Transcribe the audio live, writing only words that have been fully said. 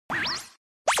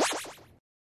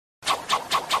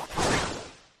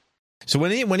So when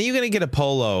are you gonna get a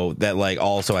polo that like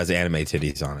also has anime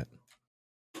titties on it?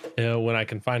 Yeah, when I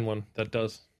can find one that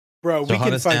does. Bro, So we hunt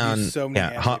can us find down. you so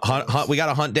many. Yeah, anime polos. we got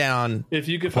to hunt down. If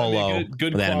you could find Polo me a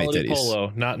good with anime quality titties.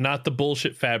 polo, not the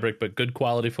bullshit fabric, but good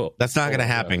quality That's not going to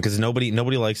happen because nobody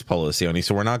likes polo, Sione.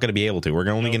 So we're not going to be able to. We're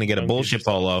only going to get a bullshit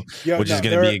polo, which is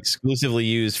going to be exclusively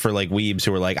used for like weebs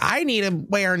who are like, I need to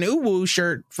wear an uwu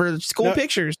shirt for school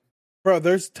pictures. Bro,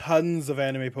 there's tons of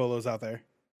anime polos out there.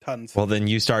 Tons. Well, then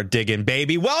you start digging,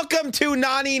 baby. Welcome to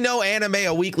Nani No Anime,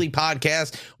 a weekly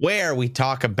podcast where we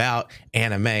talk about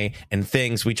anime and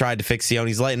things. We tried to fix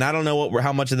Sione's light, and I don't know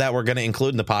how much of that we're going to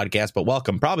include in the podcast, but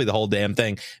welcome. Probably the whole damn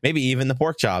thing. Maybe even the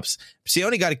pork chops.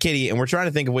 Sione got a kitty, and we're trying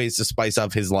to think of ways to spice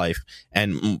up his life.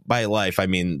 And by life, I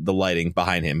mean the lighting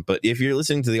behind him. But if you're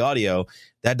listening to the audio,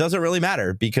 that doesn't really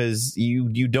matter because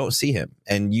you don't see him,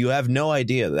 and you have no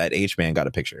idea that H-Man got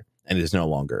a picture. And is no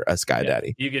longer a Sky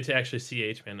Daddy. You get to actually see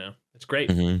H-Man now. It's great.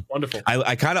 Wonderful.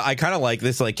 I kind of like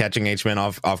this, like catching H-Man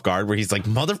off guard where he's like,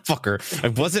 motherfucker,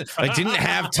 I didn't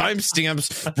have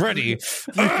timestamps ready.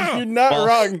 You're not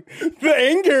wrong. The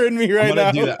anger in me right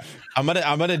now. Do that. I'm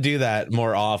gonna do that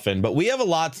more often. But we have a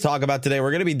lot to talk about today.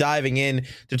 We're gonna be diving in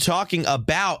to talking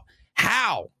about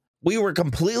how we were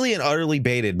completely and utterly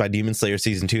baited by Demon Slayer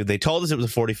Season 2. They told us it was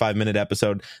a 45-minute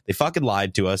episode. They fucking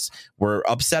lied to us. We're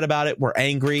upset about it. We're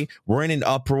angry. We're in an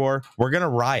uproar. We're going to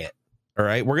riot. All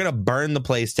right? We're going to burn the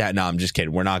place down. No, I'm just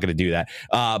kidding. We're not going to do that.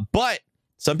 But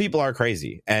some people are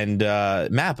crazy. And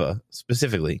Mappa,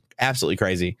 specifically, absolutely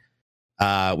crazy.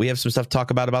 We have some stuff to talk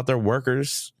about their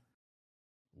workers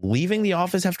leaving the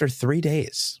office after 3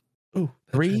 days. Ooh,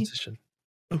 3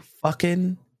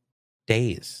 fucking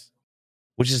days.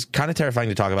 Which is kind of terrifying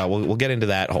to talk about. We'll get into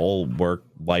that whole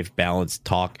work-life balance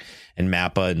talk and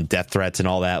Mappa and death threats and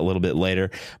all that a little bit later.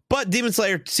 But Demon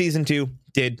Slayer Season 2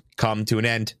 did come to an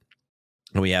end.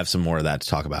 And we have some more of that to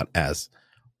talk about as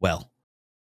well.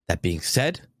 That being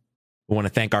said, we want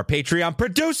to thank our Patreon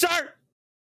producer.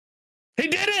 He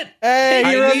did it! Hey,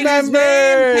 he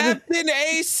remembered! Captain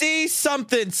AC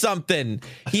something.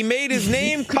 He made his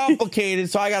name complicated,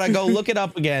 so I gotta go look it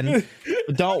up again.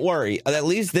 But don't worry. At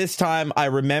least this time I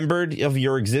remembered of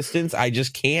your existence. I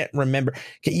just can't remember.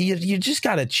 You just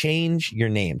gotta change your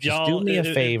name. Just do me a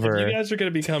favor. If you guys are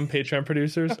gonna become Patreon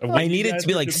producers. I need it to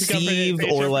be like Steve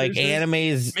or like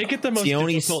Anime's. Make it the most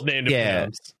difficult name to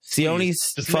pronounce.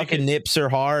 Sione's fucking nips are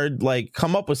hard. Like,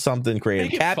 come up with something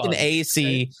creative. Captain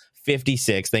AC.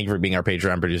 56. Thank you for being our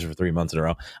Patreon producer for 3 months in a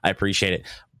row. I appreciate it.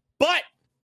 But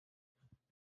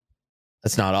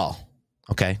that's not all.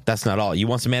 Okay, that's not all. You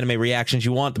want some anime reactions?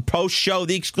 You want the post show,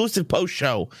 the exclusive post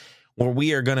show, where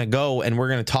we are gonna go and we're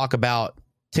gonna talk about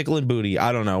tickling booty.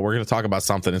 I don't know. We're gonna talk about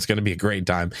something. It's gonna be a great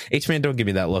time. H-Man, don't give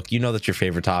me that look. You know that's your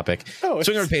favorite topic. Swing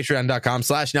over to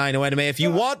patreon.com/9noanime if you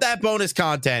want that bonus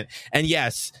content. And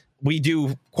yes, we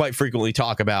do quite frequently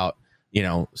talk about, you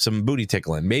know, some booty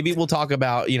tickling. Maybe we'll talk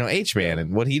about, you know, H-Man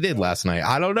and what he did last night.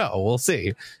 I don't know. We'll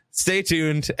see. Stay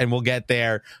tuned and we'll get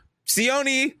there.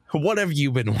 Sione, what have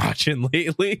you been watching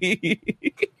lately?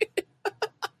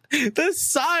 The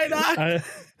side eye.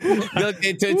 Look,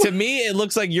 to me, it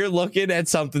looks like you're looking at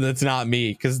something that's not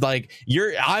me. Because like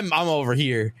I'm over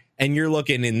here and you're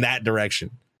looking in that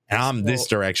direction. And I'm this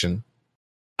direction.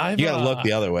 You gotta look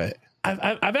the other way.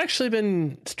 I've actually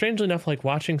been, strangely enough, like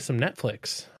watching some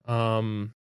Netflix.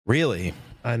 Really?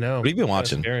 I know. What have you been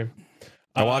watching?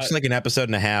 I watched like an episode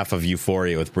and a half of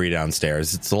Euphoria with Bree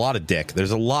downstairs. It's a lot of dick.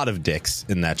 There's a lot of dicks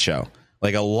in that show.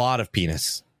 Like a lot of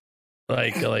penis.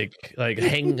 Like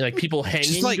people hanging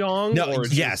just like, dong? No, or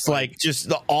yes, like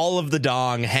just all of the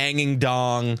dong, hanging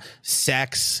dong,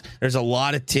 sex. There's a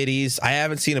lot of titties. I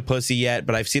haven't seen a pussy yet,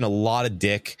 but I've seen a lot of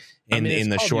dick in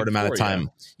the short amount of time.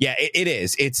 Yeah, it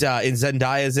is. It's in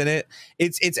Zendaya's in it.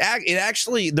 It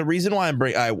actually, the reason why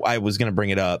I was gonna bring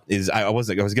it up is I was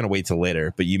gonna wait till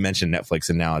later, but you mentioned Netflix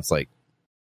and now it's like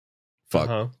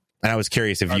fuck. And I was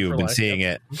curious if you have been seeing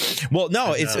it. Well,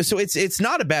 no, it's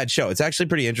not a bad show. It's actually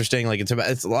pretty interesting. Like it's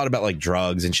a lot about like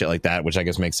drugs and shit like that, which I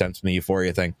guess makes sense from the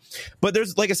Euphoria thing. But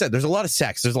there's, like I said, there's a lot of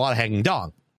sex. There's a lot of hanging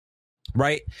dong,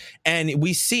 right? And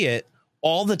we see it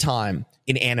all the time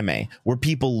in anime where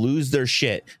people lose their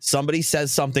shit. Somebody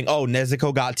says something, oh,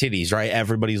 Nezuko got titties, right?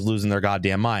 Everybody's losing their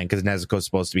goddamn mind because Nezuko's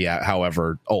supposed to be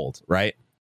however old, right?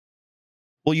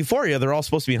 Well, Euphoria, they're all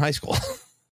supposed to be in high school.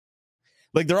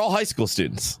 Like they're all high school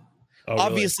students. Oh,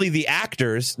 obviously, really? The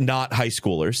actors, not high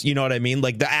schoolers. You know what I mean?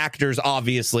 Like the actors,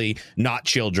 obviously not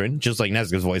children, just like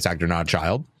Nezuko's voice actor, not a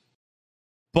child.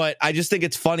 But I just think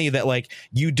it's funny that like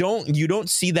you don't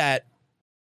see that.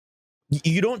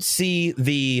 You don't see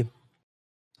the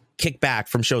kickback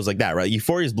from shows like that, right?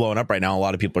 Euphoria is blowing up right now. A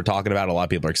lot of people are talking about it. A lot of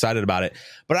people are excited about it.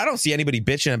 But I don't see anybody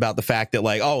bitching about the fact that,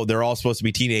 like, oh, they're all supposed to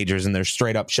be teenagers and they're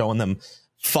straight up showing them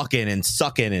fucking and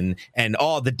sucking and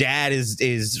oh, the dad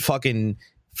is fucking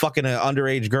an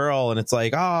underage girl. And it's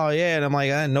like, oh, yeah. And I'm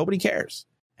like, nobody cares.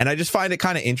 And I just find it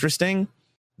kind of interesting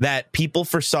that people,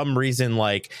 for some reason,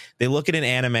 like, they look at an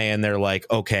anime and they're like,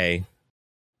 okay,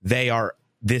 they are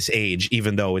this age,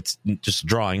 even though it's just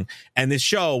drawing. And this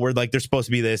show where, like, they're supposed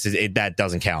to be this, that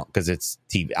doesn't count because it's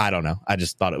TV. I don't know. I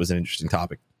just thought it was an interesting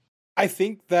topic. I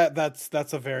think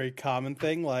that's a very common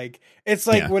thing. Like, it's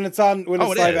like when it's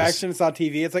live action, it's on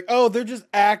TV. It's like, oh, they're just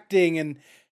acting,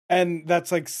 and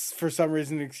that's like for some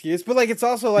reason an excuse. But like, it's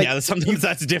also like, sometimes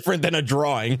that's different than a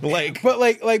drawing. Like,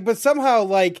 but somehow,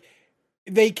 like,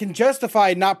 they can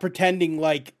justify not pretending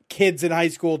like kids in high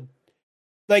school.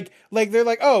 Like they're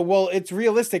like, oh, well, it's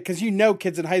realistic because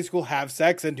kids in high school have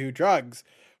sex and do drugs.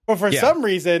 But for some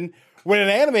reason, when an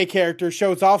anime character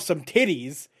shows off some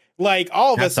titties, like,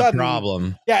 all of a sudden,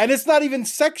 problem. Yeah, and it's not even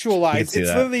sexualized. It's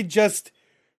literally just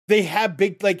they have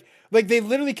big like they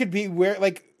literally could be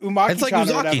like Umaki-chan. It's like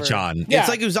Uzaki-chan. Yeah. It's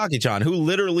like Uzaki-chan, who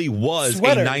literally was a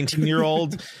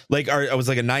 19-year-old, like, or I was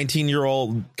like a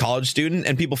 19-year-old college student,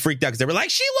 and people freaked out because they were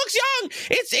like, she looks young.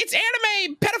 It's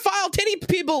anime pedophile titty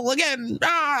people again.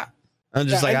 I'm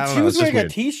just like, I don't know. She was wearing a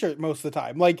t-shirt most of the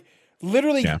time. Like,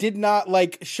 literally did not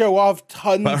like show off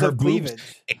tons of cleavage.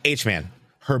 H-man,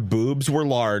 her boobs were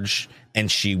large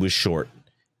and she was short.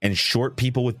 And short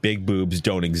people with big boobs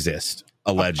don't exist,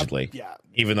 allegedly. Yeah.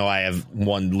 Even though I have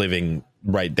one living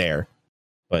right there.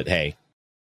 But hey.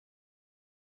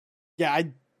 Yeah,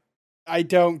 I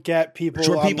don't get people.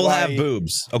 Short people have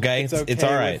boobs, okay? It's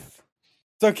all right.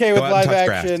 It's okay with live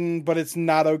action, but it's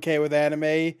not okay with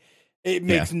anime. It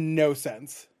makes no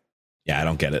sense. Yeah, I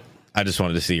don't get it. I just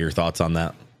wanted to see your thoughts on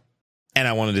that. And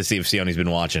I wanted to see if Sione's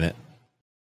been watching it.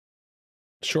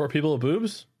 Short people with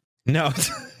boobs? No.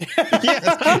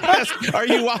 yes. Are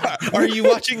you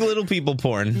watching little people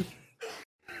porn?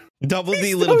 Double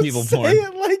D little people porn. Say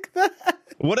it like that.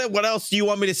 What else do you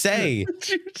want me to say?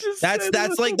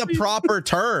 That's like the proper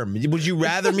term. Would you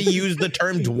rather me use the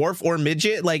term dwarf or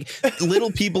midget? Like,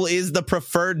 little people is the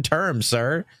preferred term,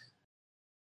 sir.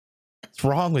 What's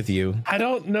wrong with you? I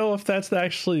don't know if that's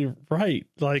actually right.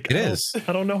 Like, it is.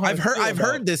 I don't know how. I've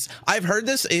heard this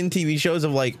in TV shows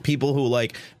of like people who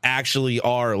like actually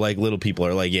are like little people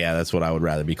are like, yeah, that's what I would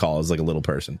rather be called, as like a little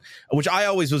person, which I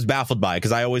always was baffled by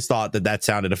because I always thought that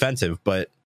sounded offensive. But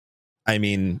I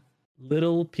mean,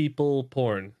 little people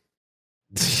porn.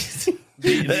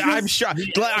 I'm sure. All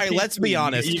right, let's be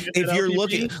honest. If you're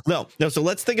looking, no. So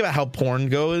let's think about how porn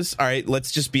goes. All right,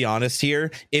 let's just be honest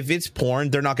here. If it's porn,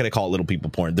 they're not going to call it little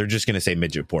people porn. They're just going to say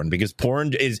midget porn, because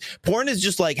porn is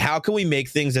just like, how can we make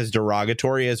things as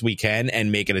derogatory as we can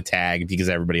and make it a tag because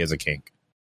everybody has a kink.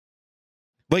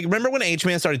 Like, remember when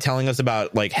H-Man started telling us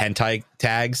about like hentai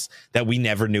tags that we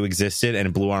never knew existed, and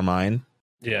it blew our mind?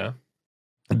 Yeah.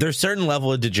 There's certain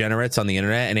level of degenerates on the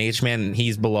internet, and H-Man,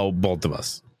 he's below both of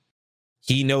us.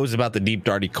 He knows about the deep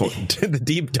dirty corners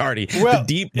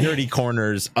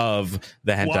of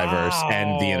the hentaiverse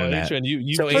and the internet.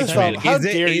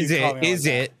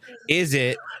 Is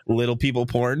it little people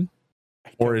porn,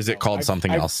 or is it called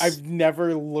something else? I've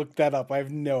never looked that up. I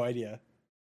have no idea.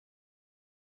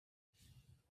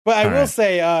 But I will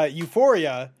say,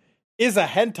 Euphoria is a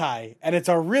hentai, and it's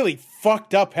a really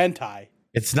fucked up hentai.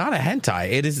 It's not a hentai.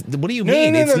 It is. What do you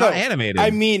mean? It's not animated.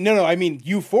 I mean,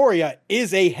 Euphoria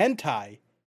is a hentai.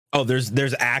 Oh, there's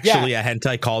actually a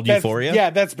hentai called Euphoria?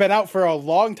 Yeah, that's been out for a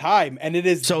long time, and it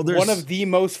is one of the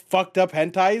most fucked up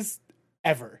hentais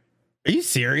ever. Are you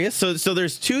serious? So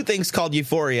there's two things called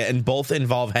Euphoria, and both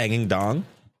involve hanging dong?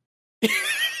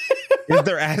 Is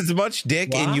there as much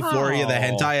dick in Euphoria, the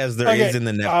hentai, as there is in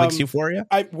the Netflix Euphoria?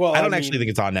 I don't actually think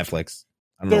it's on Netflix.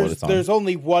 I don't know what it's on. There's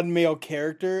only one male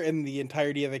character in the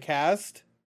entirety of the cast,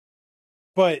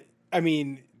 but I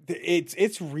mean,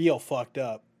 it's real fucked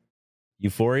up.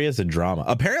 Euphoria is a drama.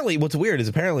 Apparently, what's weird is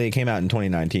it came out in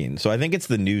 2019, so I think it's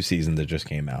the new season that just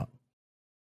came out.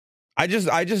 I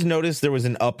just noticed there was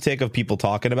an uptick of people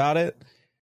talking about it,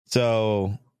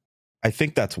 so I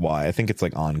think that's why. I think it's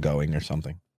like ongoing or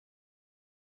something.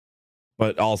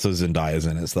 But also Zendaya's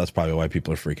in it, so that's probably why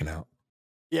people are freaking out.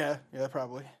 Yeah,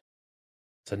 probably.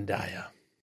 Zendaya.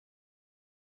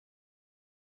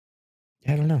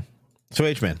 I don't know. So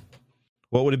H-Man,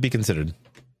 what would it be considered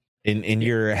in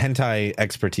your hentai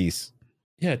expertise?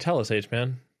 Yeah, tell us,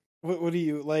 H-Man. What do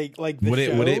you like? Like would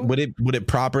it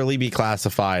properly be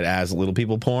classified as little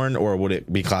people porn, or would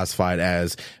it be classified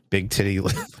as big titty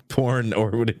porn, or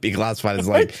would it be classified as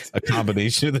like a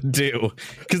combination of the two?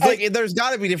 Because like there's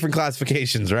got to be different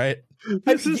classifications, right?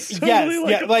 This is totally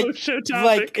like show topic.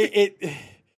 Like it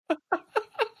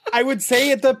I would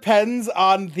say it depends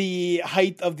on the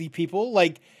height of the people.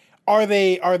 Like, are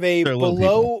they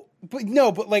below? But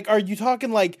no, but like, are you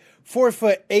talking like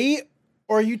 4'8"?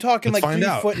 Or are you talking like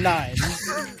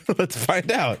 3'9"? Let's find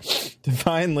out.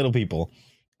 Define little people.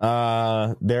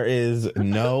 There is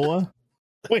no.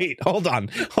 Wait, hold on.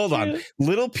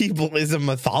 Little people is a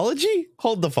mythology?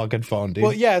 Hold the fucking phone, dude.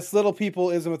 Well, yes, little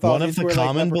people is a mythology. One of the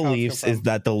common beliefs is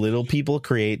that the little people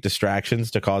create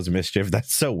distractions to cause mischief.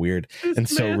 That's so weird and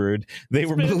so rude. They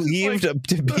were believed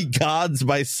to be gods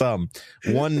by some.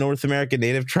 One North American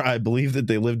native tribe believed that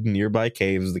they lived in nearby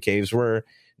caves. The caves were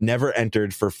never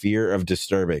entered for fear of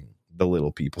disturbing the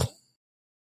little people.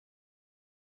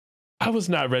 I was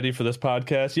not ready for this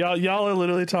podcast. Y'all are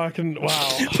literally talking. Wow.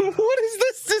 What is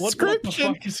this description? What the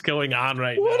fuck is going on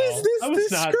right now? What is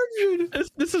this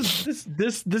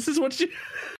description? This is what you.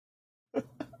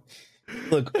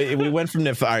 Look, we went from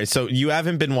all right. So you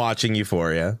haven't been watching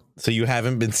Euphoria. So you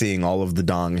haven't been seeing all of the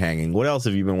dong hanging. What else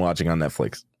have you been watching on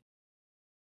Netflix?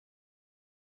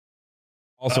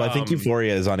 Also, I think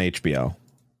Euphoria is on HBO,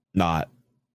 not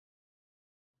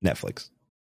Netflix.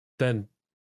 Then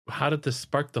how did this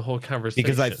spark the whole conversation?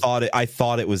 Because I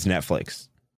thought it was Netflix,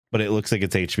 but it looks like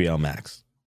it's HBO Max.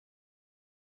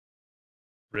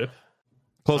 Rip.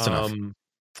 Close enough.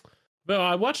 Well,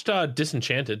 I watched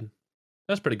Disenchanted.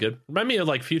 That's pretty good. Remind me of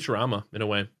like Futurama in a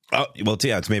way. Oh, well,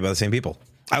 yeah, it's made by the same people.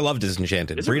 I love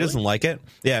Disenchanted. Brie doesn't like it.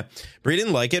 Yeah, Brie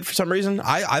didn't like it for some reason.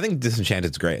 I think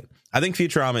Disenchanted's great. I think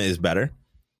Futurama is better,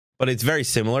 but it's very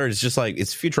similar. It's just like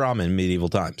it's Futurama in medieval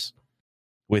times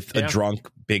with a drunk,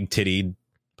 big-tittied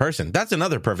person. That's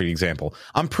another perfect example.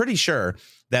 I'm pretty sure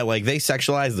that like they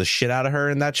sexualize the shit out of her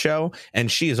in that show, and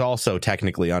she is also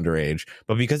technically underage.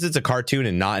 But because it's a cartoon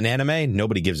and not an anime,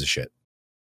 nobody gives a shit.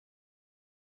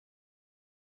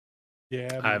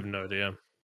 Yeah, I have no idea.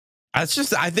 I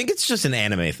think it's just an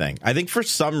anime thing. I think for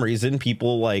some reason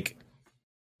people like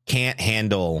can't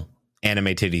handle anime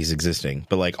titties existing,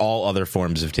 but like all other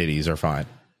forms of titties are fine.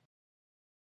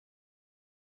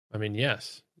 I mean,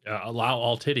 yes, allow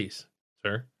all titties,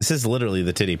 sir. This is literally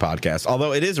the titty podcast,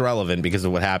 although it is relevant because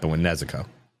of what happened with Nezuko.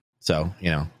 So,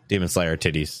 you know, Demon Slayer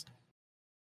titties.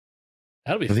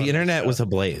 That'll be fun. The internet was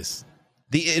ablaze.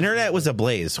 The internet was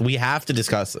ablaze. We have to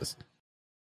discuss this.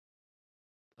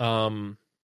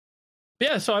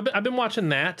 Yeah, so I've been watching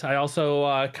that. I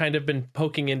also kind of been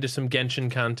poking into some Genshin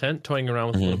content, toying around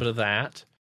with a little bit of that.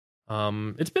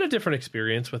 It's been a different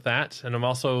experience with that, and I'm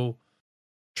also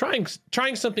trying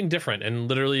something different and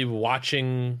literally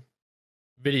watching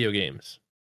video games.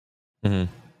 I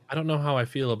don't know how I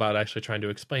feel about actually trying to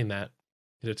explain that.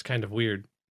 It's kind of weird.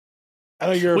 I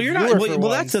know you're not. Well,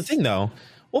 that's the thing, though.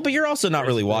 Well, but you're also not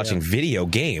really watching video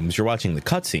games. You're watching the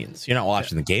cutscenes. You're not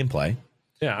watching the gameplay.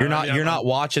 Yeah, you're not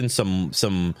watching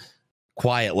some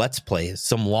quiet let's plays,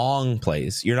 some long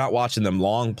plays. You're not watching them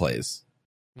long plays.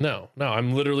 No,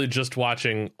 I'm literally just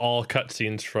watching all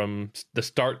cutscenes from the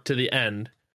start to the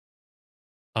end.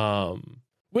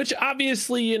 Which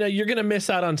obviously, you know, you're gonna miss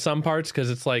out on some parts because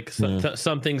it's like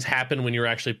some things happen when you're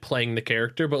actually playing the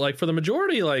character. But like for the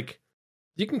majority, like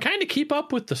you can kind of keep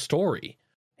up with the story.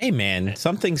 Hey man,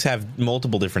 some things have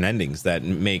multiple different endings that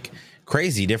make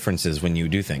crazy differences when you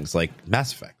do things like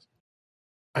Mass Effect.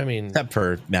 I mean, except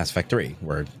for Mass Effect 3,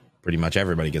 where pretty much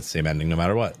everybody gets the same ending no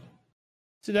matter what.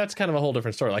 See, that's kind of a whole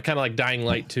different story. Like kind of like Dying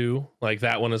Light 2, like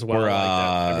that one as well. Or,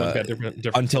 like everyone's got different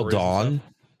Until Dawn.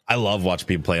 I love watching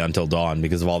people play Until Dawn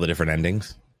because of all the different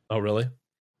endings. Oh, really?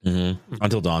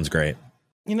 Until Dawn's great.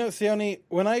 You know, Sione,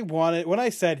 when I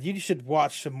said you should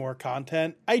watch some more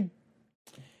content,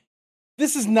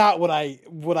 this is not what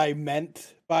I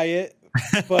meant by it.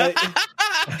 But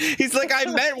he's like, I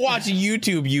meant watch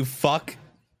YouTube, you fuck.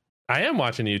 I am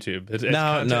watching YouTube. It's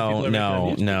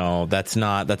no. That's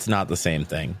not the same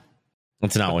thing.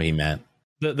 That's not what he meant.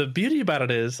 The beauty about it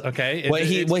is, okay. What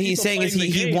he's saying is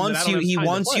he wants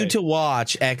you to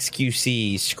watch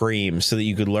XQC Scream so that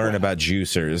you could learn about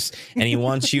juicers, and he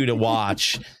wants you to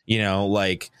watch, you know,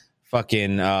 like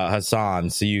fucking Hassan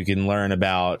so you can learn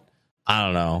about, I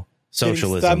don't know,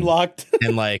 socialism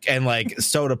and like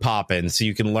soda popping so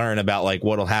you can learn about like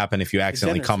what'll happen if you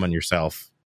accidentally come on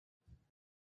yourself.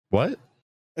 What?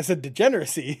 I said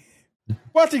degeneracy.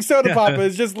 Watching soda pop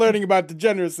is just learning about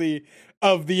degeneracy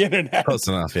of the internet. Close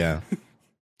enough, yeah.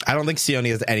 I don't think Sione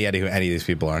has any idea who any of these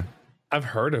people are. I've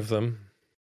heard of them.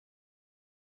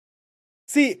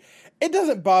 See, it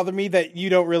doesn't bother me that you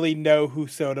don't really know who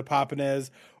Soda Poppin'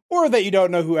 is, or that you don't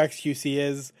know who XQC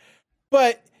is,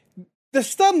 but the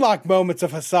Stunlock moments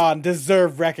of Hassan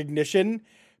deserve recognition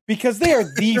because they are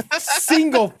the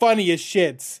single funniest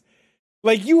shits.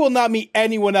 Like, you will not meet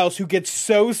anyone else who gets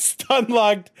so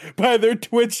stunlocked by their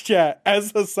Twitch chat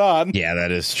as Hassan. Yeah,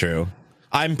 that is true.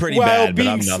 I'm pretty bad, but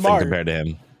I'm nothing smart. Compared to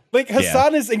him. Like,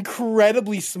 Hassan is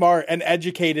incredibly smart and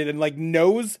educated and, like,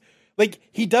 knows... Like,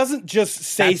 he doesn't just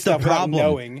say stuff without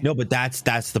knowing. No, but that's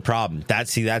the problem.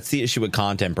 That's the issue with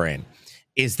Content Brain.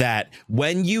 Is that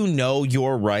when you know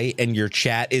you're right and your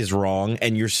chat is wrong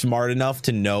and you're smart enough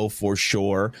to know for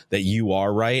sure that you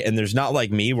are right, and there's not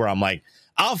like me where I'm like,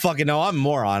 I'll fucking know, I'm a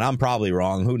moron, I'm probably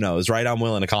wrong, who knows, right? I'm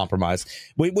willing to compromise.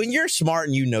 When you're smart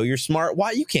and you know you're smart,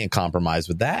 why? You can't compromise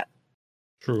with that.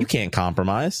 True. You can't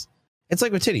compromise. It's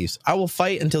like with titties. I will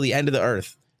fight until the end of the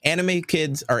earth. Anime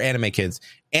kids are anime kids.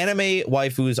 Anime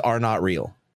waifus are not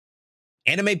real.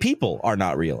 Anime people are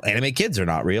not real. Anime kids are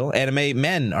not real. Anime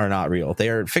men are not real. They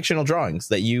are fictional drawings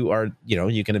that you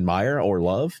can admire or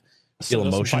love, feel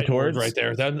emotion towards. Right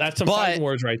there. That's some fighting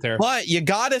words right there. But you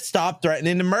gotta stop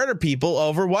threatening to murder people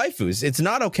over waifus. It's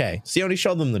not okay. Sione,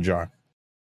 show them the jar.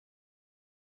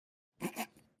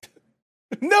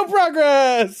 No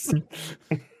progress.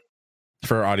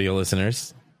 For audio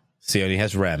listeners, Sione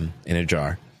has Rem in a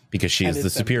jar because she is the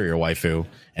superior waifu,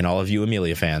 and all of you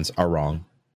Emilia fans are wrong.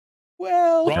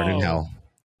 Well,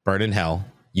 burn in hell,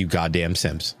 you goddamn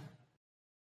simps.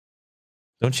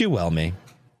 Don't you me.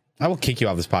 I will kick you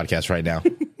off this podcast right now.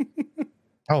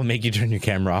 I will make you turn your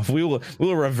camera off. We will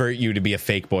revert you to be a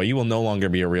fake boy. You will no longer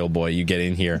be a real boy. You get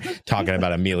in here talking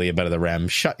about Emilia better than Rem.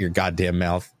 Shut your goddamn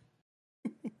mouth.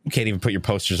 You can't even put your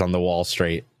posters on the wall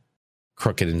straight.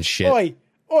 Crooked and shit.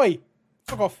 Oi,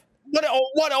 fuck off. What?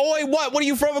 Oi, what? What are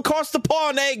you from across the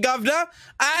pond, governor?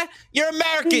 You're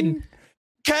American.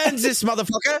 Kansas,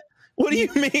 motherfucker. What do you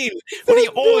mean? What do you,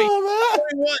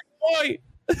 oi?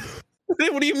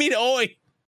 What do you mean, oi?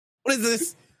 What is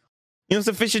this? You know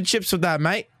some fish and chips with that,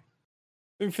 mate?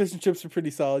 Fish and chips are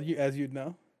pretty solid, as you'd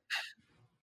know.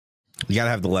 You gotta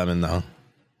have the lemon, though.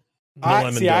 I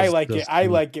like it. I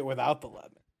like it without the lemon.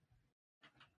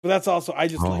 But that's also, I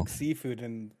just like seafood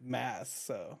in mass,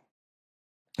 so.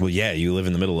 Well, yeah, you live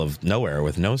in the middle of nowhere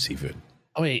with no seafood.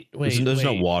 Oh, wait. There's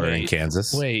no water in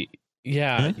Kansas.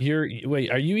 Yeah, are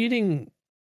you eating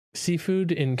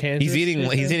seafood in Kansas?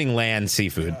 He's eating land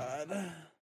seafood. God.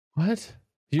 What?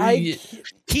 He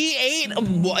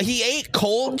ate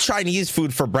cold Chinese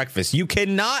food for breakfast. You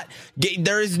cannot get,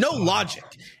 there is no logic.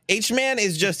 H-Man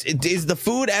is the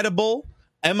food edible?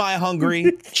 Am I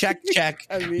hungry? Check.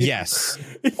 I mean, yes.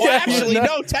 Well, actually,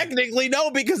 no, technically, no,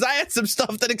 because I had some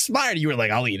stuff that expired. You were like,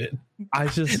 I'll eat it.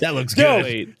 That looks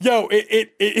good. Yo,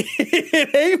 it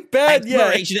ain't bad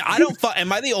yet. I don't fuck.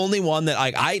 Am I the only one that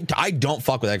I don't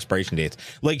fuck with expiration dates?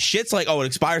 Like, shit's like, oh, it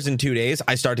expires in 2 days.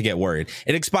 I start to get worried.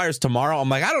 It expires tomorrow. I'm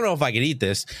like, I don't know if I can eat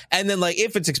this. And then, like,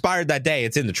 if it's expired that day,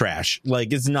 it's in the trash.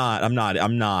 Like, it's not. I'm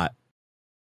not.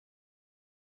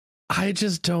 I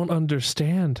just don't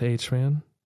understand, H-Man.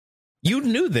 You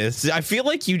knew this. I feel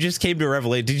like you just came to a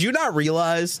revelation. Did you not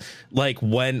realize, like,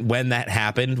 when that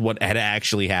happened, what had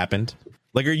actually happened?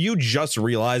 Like, are you just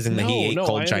realizing that he ate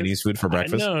cold Chinese food for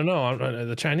breakfast? No.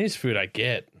 The Chinese food I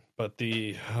get, but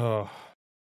the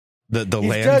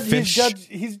land fish.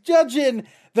 He's judging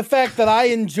the fact that I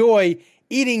enjoy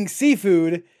eating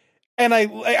seafood, and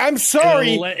I'm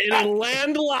sorry. In a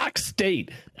landlocked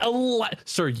state.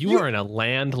 Sir, you are in a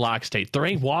landlocked state. There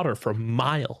ain't water for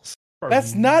miles.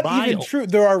 That's not even true.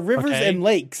 There are rivers and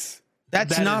lakes.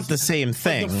 That's not the same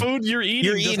thing. The food you're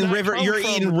eating river. You're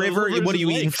eating river. What are you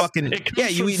eating? Fucking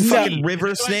you eating fucking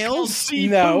river snails?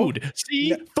 Seafood.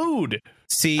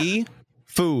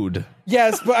 Seafood.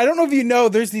 Yes, but I don't know if you know.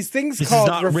 There's these things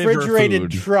called refrigerated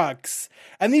trucks,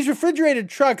 and these refrigerated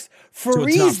trucks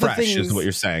freeze so it's not fresh, the things. Is what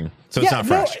you're saying? So it's not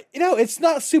fresh. No, it's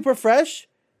not super fresh.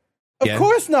 Of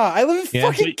course not. I live in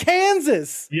fucking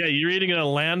Kansas. Yeah, you're eating in a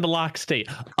landlocked state.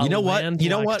 You know what?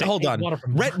 Hold on.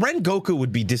 Ren Goku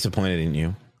would be disappointed in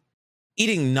you.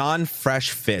 Eating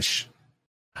non-fresh fish.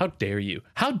 How dare you?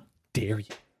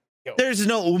 There's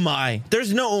no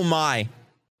umai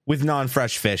with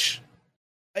non-fresh fish.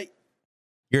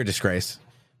 You're a disgrace.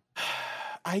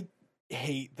 I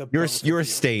hate the your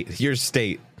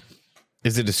state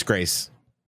is a disgrace.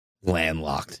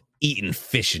 Landlocked. Eating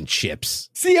fish and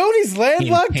chips. Sione's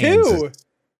landlocked too.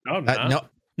 No,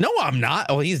 I'm not.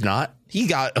 Oh, he's not. He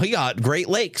got Great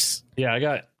Lakes. Yeah, I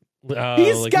got.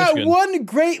 He's got Michigan. One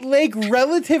Great Lake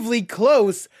relatively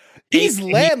close. He's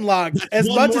landlocked as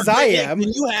much as I am.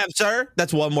 You have, sir.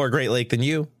 That's one more Great Lake than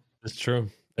you. That's true.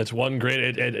 It's one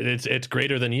great. It's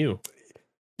greater than you.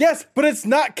 Yes, but it's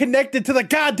not connected to the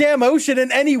goddamn ocean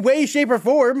in any way, shape, or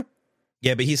form.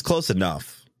 Yeah, but he's close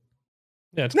enough.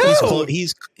 Yeah, it's No!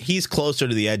 He's closer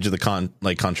to the edge of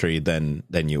the country than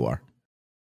you are.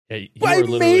 Yeah, you By are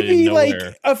literally maybe nowhere.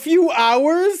 like a few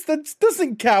hours. That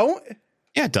doesn't count.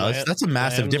 Yeah, it does. That's a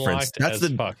massive difference. That's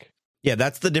the fuck. Yeah,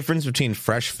 that's the difference between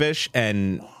fresh fish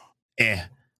and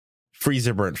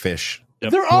freezer burnt fish.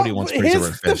 Yep. They're all freezer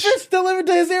the fish delivered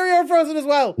to his area are frozen as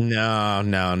well.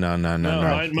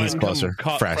 No. He's closer.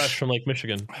 Fresh from Lake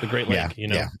Michigan, the Great Lake. Yeah, you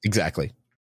know, yeah, exactly.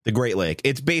 The Great Lake.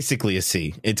 It's basically a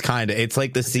sea. It's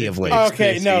like the Sea of Lakes.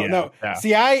 Okay, no. Yeah.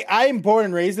 See, I'm born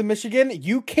and raised in Michigan.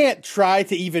 You can't try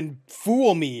to even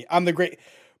fool me on the Great.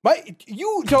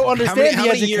 You don't understand the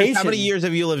education. How many years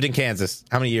have you lived in Kansas?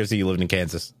 How many years have you lived in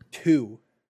Kansas? 2.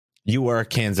 You are a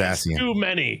Kansasian. too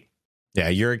many. Yeah,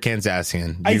 you're a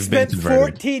Kansasian. I spent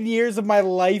 14 years of my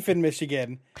life in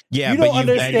Michigan. Yeah, you but don't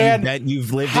understand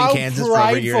you've lived in Kansas for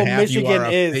over a year and a half. Michigan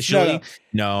Officially, is.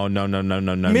 No.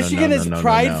 Michigan is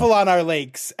prideful on our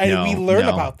lakes, and we learn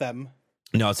about them.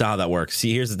 No, it's not how that works.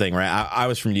 See, here's the thing, right? I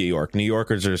was from New York. New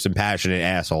Yorkers are some passionate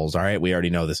assholes, all right? We already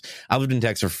know this. I lived in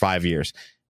Texas for 5 years,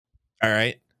 all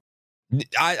right?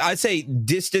 I'd say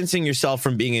distancing yourself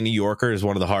from being a New Yorker is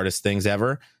one of the hardest things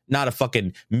ever. Not a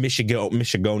fucking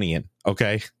Michigonian,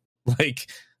 okay? Like,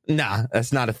 nah,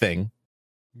 that's not a thing.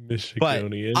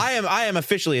 Michigonian. But I am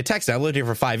officially a Texan. I've lived here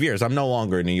for 5 years. I'm no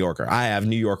longer a New Yorker. I have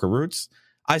New Yorker roots.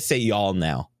 I say y'all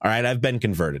now, all right? I've been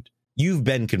converted. You've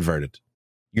been converted.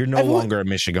 You're no longer a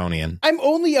Michigonian. I'm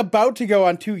only about to go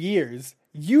on 2 years.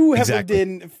 You have lived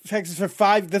in Texas for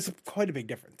 5. That's quite a big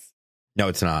difference. No,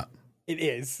 it's not. It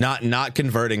is not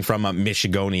converting from a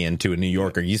Michigonian to a New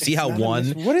Yorker. You see how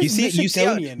one? What is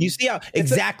Michigonian? You see how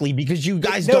exactly because you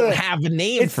guys don't have a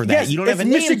name for that. You don't have a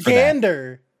name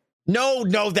Michigander. for that.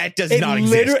 No, that does not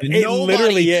exist. It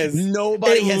literally is.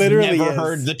 Nobody has never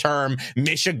heard the term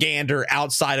Michigander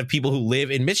outside of people who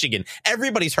live in Michigan.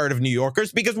 Everybody's heard of New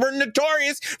Yorkers because we're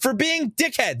notorious for being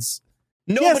dickheads.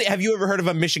 Nobody. Have you ever heard of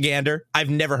a Michigander? I've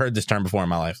never heard this term before in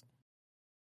my life.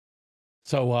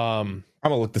 So, I'm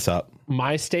gonna look this up.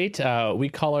 My state, we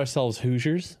call ourselves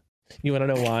Hoosiers. You want to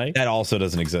know why? That also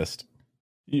doesn't exist.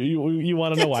 You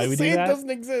want to know why we do that? It doesn't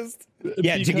exist.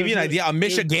 Yeah, to give you an idea, a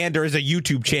Michigander is a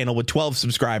YouTube channel with 12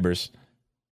 subscribers.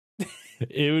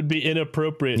 It would be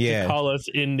inappropriate to call us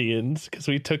Indians because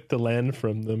we took the land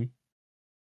from them.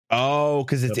 Oh,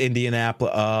 because it's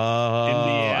Indianapolis.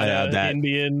 Indiana,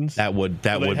 Indians. That would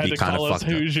be kind of fucked up.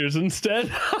 Hoosiers instead.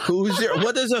 Hoosier?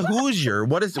 What is a Hoosier?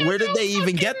 Where did they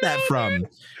even get that from?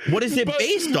 What is it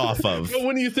based off of? But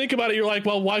when you think about it, you're like,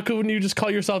 well, why couldn't you just call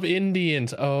yourself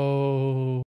Indians?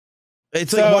 Oh.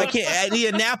 It's like, why can't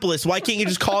Indianapolis? Why can't you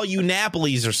just call you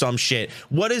Napoles or some shit?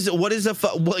 What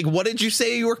did you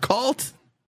say you were called?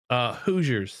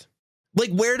 Hoosiers.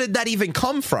 Like, where did that even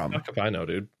come from? Fuck if I know,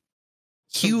 dude.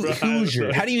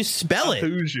 Hoosier. How do you spell it?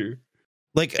 Hoosier.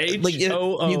 Like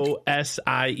Hoosier.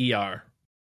 S-I-E.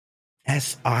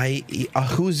 A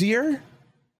Hoosier?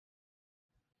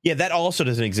 Yeah, that also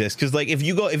doesn't exist. Because like if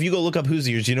you go look up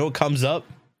Hoosiers, you know what comes up?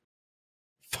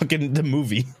 Fucking the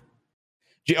movie.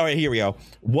 All right, here we go.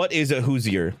 What is a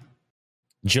Hoosier?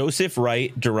 Joseph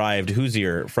Wright derived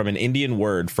Hoosier from an Indian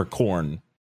word for corn.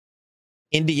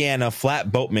 Indiana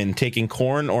flatboatmen taking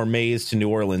corn or maize to New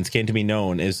Orleans came to be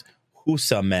known as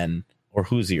Hoosa men or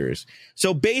Hoosiers.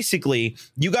 So basically,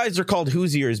 you guys are called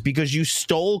Hoosiers because you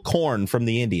stole corn from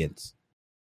the Indians.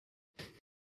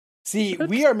 See,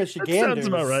 we are Michiganders. That sounds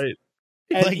about right.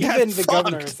 And like, even the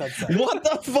governor said so. What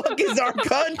the fuck is our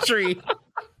country?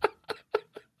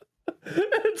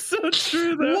 It's so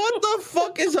true, though. What the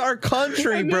fuck is our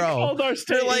country, bro?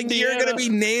 They're like, Indiana. You're gonna be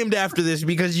named after this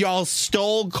because y'all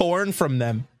stole corn from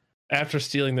them after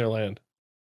stealing their land.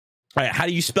 All right, how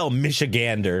do you spell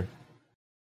Michigander?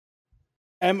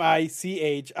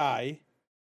 M-I-C-H-I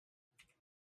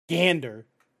Gander.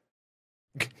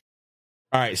 All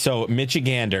right, so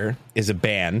Michigander is a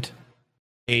band.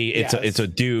 It's a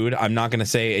dude. I'm not gonna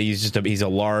say he's a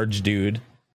large dude.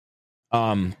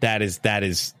 That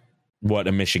is what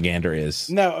a Michigander is.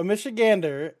 No, a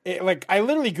Michigander. I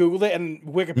literally Googled it and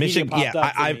Wikipedia popped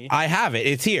up. I have it.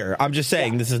 It's here. I'm just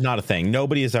saying this is not a thing.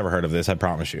 Nobody has ever heard of this. I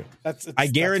promise you. I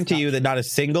guarantee you that not a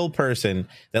single person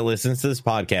that listens to this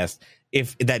podcast,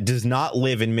 that does not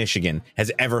live in Michigan,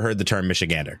 has ever heard the term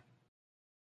Michigander.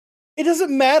 It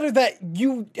doesn't matter that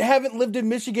you haven't lived in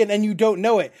Michigan and you don't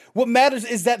know it. What matters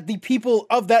is that the people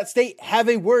of that state have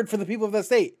a word for the people of that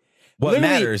state. What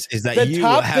matters is that you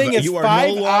are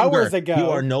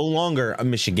no longer a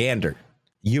Michigander.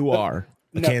 You are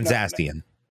a Kansasian.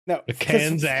 No,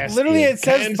 Kansas. Literally, it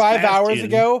says 5 hours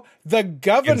ago, the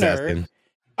governor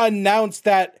announced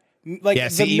that. Like, yeah,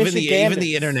 see, even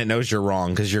the internet knows you're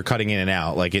wrong because you're cutting in and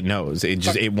out. Like, it knows.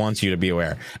 It wants you to be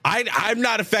aware. I'm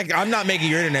not affected. I'm not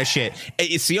making your internet shit.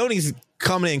 Sione's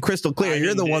coming in crystal clear.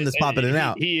 You're the one that's popping it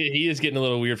out. He is getting a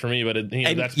little weird for me, but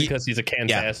that's because he's a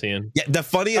Kansassian. Yeah, the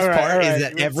funniest part is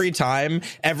that every time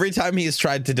he's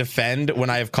tried to defend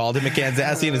when I have called him a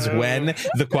Kansassian is when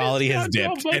the quality has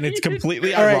dipped, and it's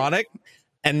completely ironic.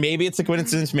 And maybe it's a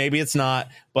coincidence, maybe it's not.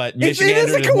 But Michigan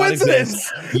is a coincidence.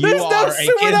 There's no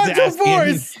supernatural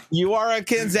force. You are a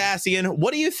Kansassian.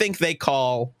 What do you think they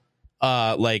call,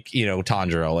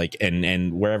 Tanjiro, like,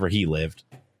 and wherever he lived?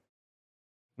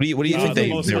 What do you think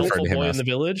they refer to him boy as? In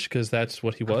the village, because that's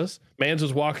what he was. Mans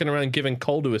was walking around giving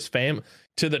coal to his to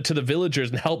the villagers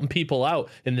and helping people out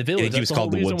in the village. He was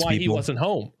called the Woods People. He wasn't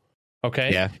home.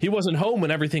 Okay, yeah, he wasn't home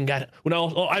when everything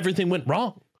went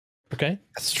wrong. Okay,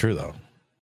 that's true though.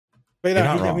 But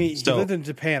he lived in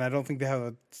Japan. I don't think they have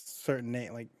a certain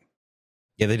name. Like,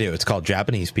 yeah, they do. It's called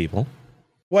Japanese people.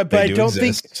 What? But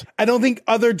I don't think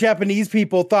other Japanese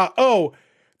people thought, oh,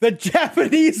 the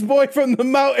Japanese boy from the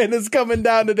mountain is coming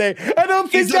down today. I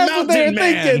don't think that's what they were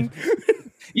thinking.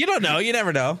 You don't know. You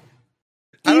never know.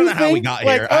 I don't know how we got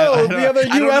here. The other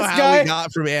U.S. guy. How we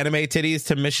got from anime titties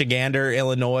to Michigander,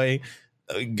 Illinois.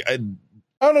 I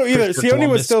don't know either. Sione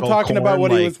was still talking about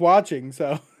what he was watching,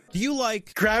 so. Do you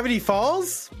like Gravity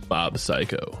Falls? Bob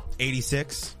Psycho.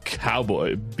 86?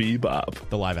 Cowboy Bebop.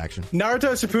 The live action.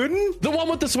 Naruto Shippuden? The one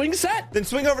with the swing set? Then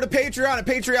swing over to Patreon at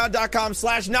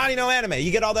patreon.com/NaniNoAnime.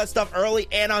 You get all that stuff early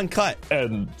and uncut.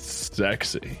 And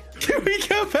sexy. Can we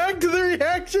go back to the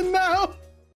reaction now?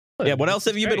 Yeah, what else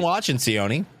have you been watching,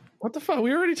 Sione? What the fuck?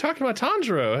 We were already talking about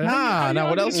Tanjiro. No.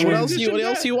 What else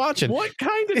you watching? What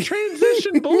kind of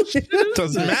transition bullshit?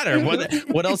 Doesn't matter.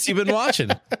 What else you been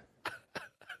watching?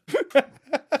 What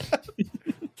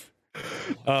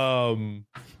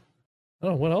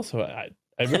else? I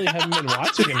really haven't been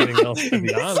watching anything else, to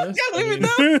be honest.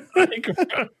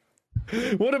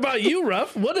 What about you,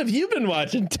 Ruff? What have you been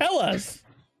watching? Tell us.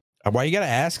 Why you gotta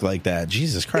ask like that?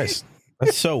 Jesus Christ,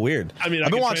 that's so weird. I've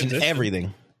been watching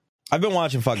everything. I've been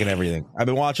watching fucking everything. I've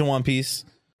been watching One Piece.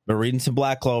 Been reading some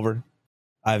Black Clover.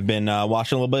 I've been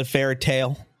watching a little bit of Fairy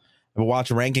Tail. I've been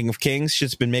watching Ranking of Kings.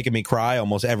 Shit's been making me cry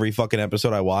almost every fucking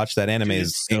episode I watch. That anime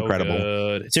is so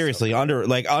incredible. Seriously, so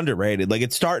underrated. Like,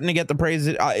 it's starting to get the praise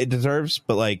it deserves,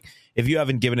 but like, if you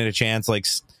haven't given it a chance, like,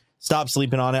 stop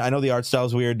sleeping on it. I know the art style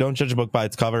is weird. Don't judge a book by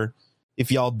its cover. If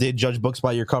y'all did judge books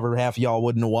by your cover, half of y'all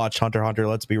wouldn't have watched Hunter x Hunter.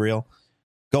 Let's be real.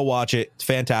 Go watch it. It's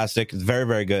fantastic. It's very,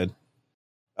 very good.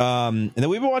 And then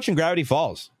we've been watching Gravity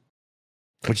Falls,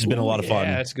 which has been a lot of fun.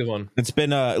 Yeah, that's a good one. It's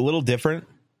been a little different,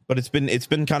 but it's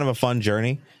been kind of a fun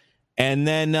journey. And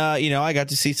then I got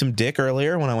to see some dick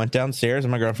earlier when I went downstairs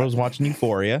and my girlfriend was watching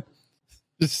Euphoria.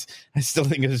 I still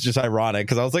think it was just ironic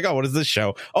because I was like, oh, what is this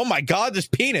show? Oh my god, there's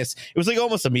penis. It was like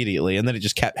almost immediately, and then it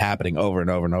just kept happening over and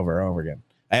over and over and over again.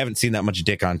 I haven't seen that much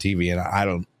dick on TV, and I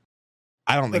don't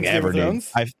think I ever did.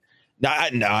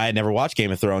 I never watched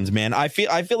Game of Thrones, man. I feel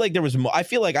like there was more. I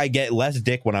feel like I get less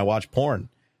dick when I watch porn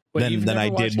than I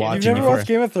did watching. You've never watched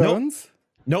Game of Thrones?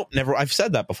 Nope, never. I've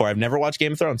said that before. I've never watched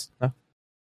Game of Thrones. No.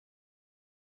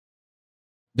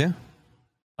 Yeah.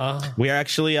 We are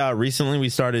actually recently we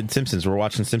started Simpsons. We're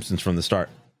watching Simpsons from the start.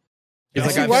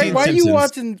 Why are you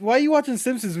watching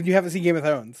Simpsons when you haven't seen Game of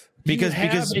Thrones?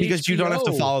 Because you don't have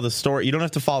to follow the story. You don't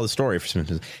have to follow the story for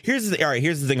Simpsons. Here's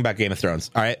the thing about Game of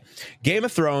Thrones. All right, Game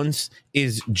of Thrones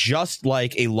is just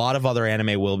like a lot of other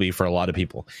anime will be for a lot of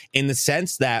people, in the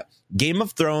sense that Game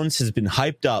of Thrones has been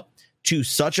hyped up to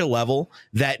such a level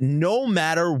that no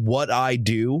matter what I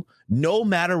do, no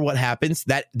matter what happens,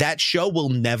 that show will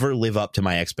never live up to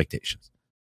my expectations.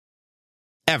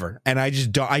 Ever. And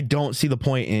I don't see the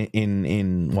point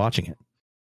in watching it.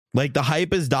 Like, the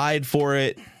hype has died for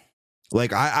it.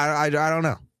 Like, I don't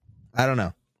know. I don't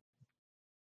know.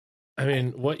 I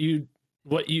mean,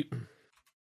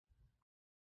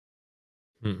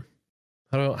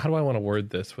 how do I want to word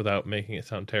this without making it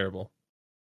sound terrible?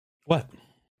 What?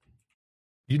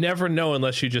 You never know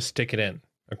unless you just stick it in.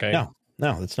 Okay. No,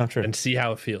 that's not true. And see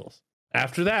how it feels.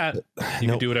 After that, you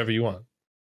can do whatever you want.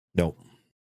 Nope.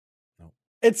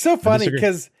 It's so funny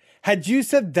because had you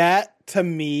said that to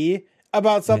me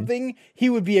about something, he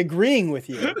would be agreeing with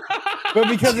you. But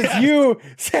because it's you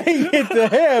saying it to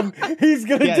him, he's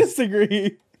going to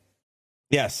disagree.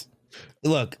 Yes.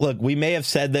 Look, we may have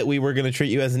said that we were going to treat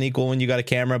you as an equal when you got a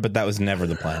camera, but that was never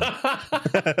the plan.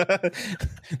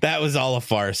 That was all a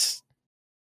farce.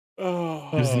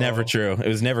 Oh. It was never true. It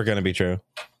was never going to be true.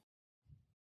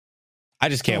 I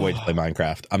just can't wait to play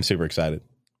Minecraft. I'm super excited.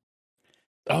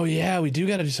 Oh yeah, we do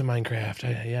got to do some Minecraft.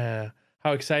 Yeah.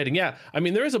 How exciting. Yeah. I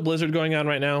mean, there is a blizzard going on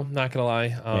right now. Not going to lie.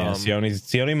 Yeah,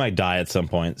 Sione might die at some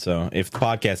point. So if the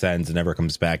podcast ends and never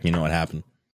comes back, you know what happened.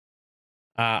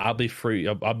 I'll be free.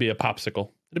 I'll be a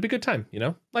popsicle. It'll be a good time.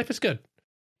 Life is good.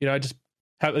 I just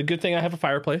have a good thing. I have a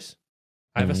fireplace.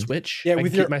 I have a Switch. Yeah,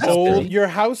 with your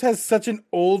house has such an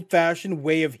old fashioned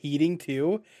way of heating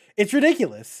too. It's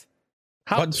ridiculous.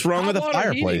 What's wrong with a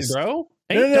fireplace, heating, bro?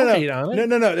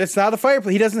 No. It's not a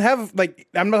fireplace. He doesn't have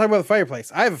I'm not talking about the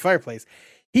fireplace. I have a fireplace.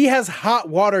 He has hot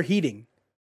water heating.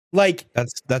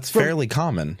 That's fairly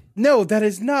common. No, that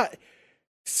is not.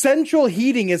 Central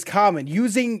heating is common.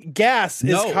 Using gas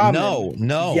is common.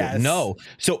 No.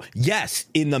 So yes,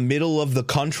 in the middle of the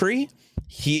country,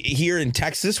 here in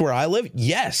Texas where I live,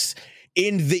 yes.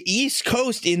 In the East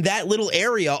Coast, in that little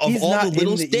area of he's all not the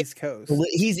little in the East Coast.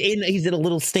 He's in a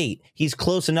little state. He's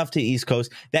close enough to the East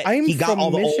Coast that he got from all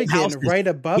the Michigan, old houses right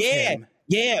above him.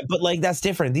 Yeah, but that's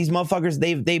different. These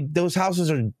motherfuckers, those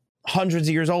houses are hundreds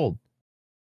of years old.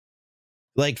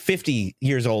 50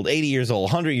 years old, 80 years old,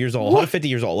 100 years old, 150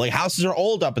 years old. Houses are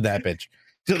old up in that bitch.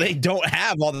 So they don't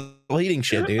have all the heating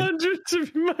shit, dude. Hundreds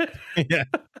of yeah.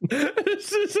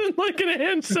 This isn't like an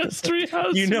ancestry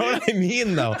house. You know what I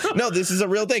mean, though? No, this is a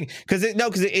real thing. Because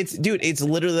it's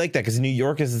literally like that. Because New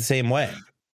York is the same way.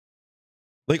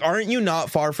 Aren't you not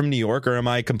far from New York, or am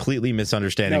I completely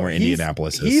misunderstanding where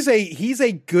Indianapolis is? He's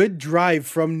a good drive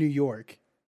from New York.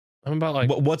 I'm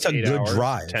about what's a good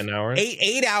drive? 10 hours.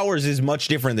 8 hours is much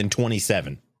different than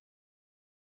 27.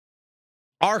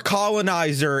 Our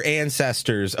colonizer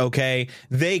ancestors, okay,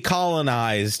 they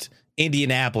colonized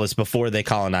Indianapolis before they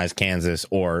colonized Kansas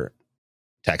or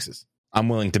Texas. I'm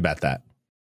willing to bet that.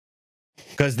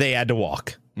 Because they had to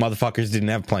walk. Motherfuckers didn't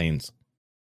have planes.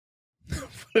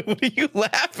 What are you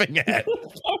laughing at? What the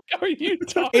fuck are you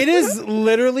talking It is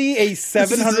literally a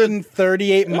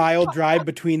 738-mile drive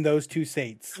between those two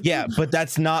states. Yeah, but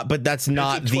that's not the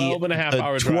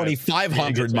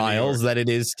 2,500 miles that it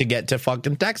is to get to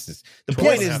fucking Texas. The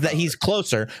point is that he's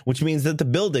closer, which means that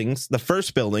the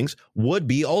first buildings would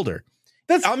be older.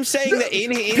 I'm saying that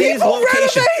in his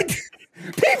location.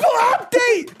 People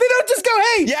update. They don't just go,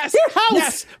 "Hey, yes,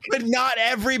 but not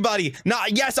everybody.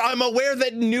 Yes, I'm aware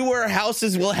that newer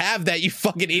houses will have that. You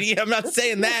fucking idiot. I'm not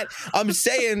saying that. I'm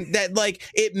saying that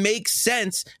it makes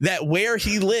sense that where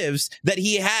he lives, that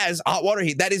he has hot water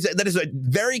heat. That is a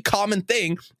very common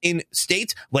thing in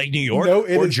states like New York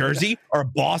or Jersey or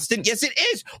Boston. Yes, it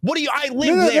is. I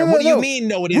live there. What do you mean?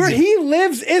 No, it isn't. Where he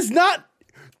lives is not.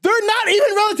 They're not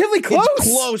even relatively close.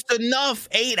 It's close enough.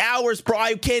 8 hours, bro.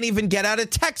 I can't even get out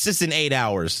of Texas in 8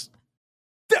 hours.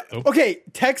 Okay,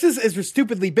 Texas is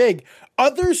stupidly big.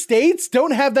 Other states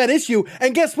don't have that issue.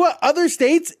 And guess what? Other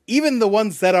states, even the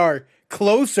ones that are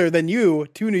closer than you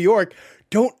to New York,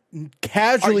 don't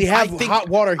casually have hot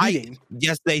water heating.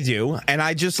 Yes, they do. And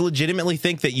I just legitimately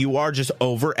think that you are just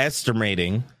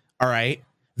overestimating, all right,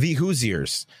 the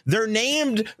Hoosiers. They're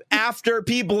named after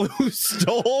people who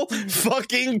stole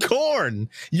fucking corn.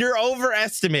 You're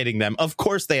overestimating them. Of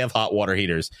course they have hot water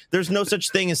heaters. There's no such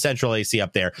thing as central AC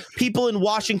up there. People in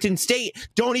Washington State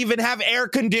don't even have air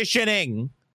conditioning.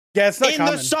 Yeah, it's not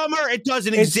common. The summer, it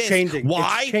doesn't exist. Changing.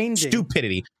 Why? It's changing.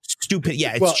 Stupidity.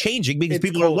 Yeah, it's changing because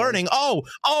people are learning.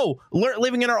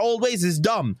 Living in our old ways is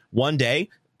dumb. One day,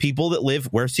 people that live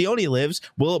where Sione lives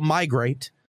will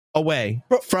migrate away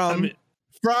from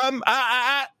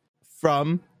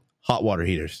hot water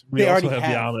heaters. We also have the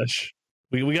Amish.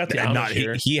 We got the Amish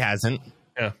here. He hasn't.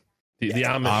 Yeah. The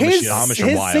Amish. Amish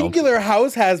are wild. His singular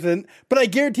house hasn't, but I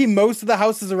guarantee most of the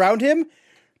houses around him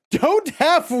don't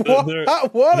have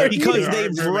hot water because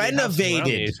they've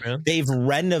renovated. They've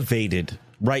renovated.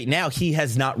 Right now, he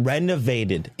has not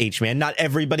renovated, H-Man. Not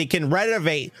everybody can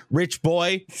renovate, rich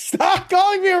boy. Stop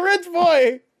calling me a rich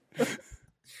boy.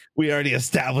 We already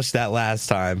established that last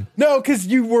time. No, because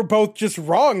you were both just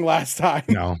wrong last time.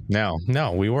 No,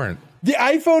 we weren't. The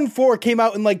iPhone 4 came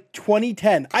out in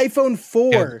 2010. iPhone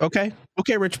 4. Yeah,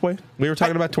 okay, rich boy. We were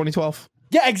talking about 2012.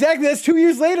 Yeah, exactly. That's 2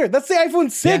 years later. That's the iPhone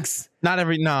 6. Yeah. Not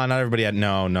everybody had.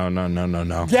 No.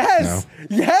 Yes.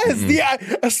 The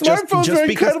smartphones are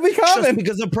incredibly common. Just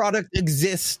because a product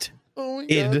exists,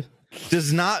 it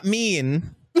does not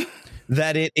mean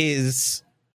that it is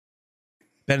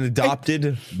been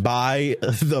adopted by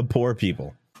the poor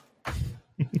people.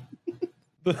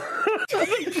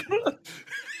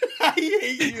 I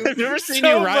hate you. I've never seen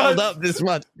you riled up this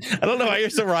much. I don't know why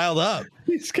you're so riled up.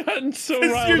 He's gotten so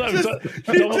riled up.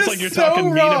 It's almost like you're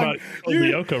talking mean about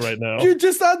Lyoko right now. You're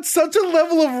just on such a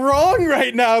level of wrong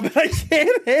right now that I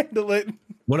can't handle it.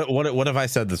 What have I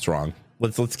said that's wrong?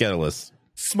 Let's get a list.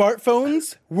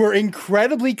 smartphones were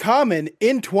incredibly common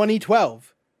in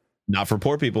 2012. Not for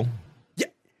poor people. Yeah.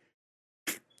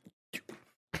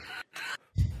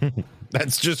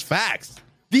 That's just facts.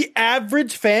 The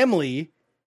average family,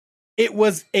 it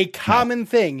was a common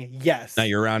thing. Yes. Now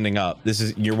you're rounding up. This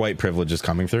is your white privilege is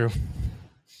coming through.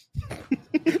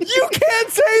 You can't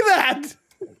say that.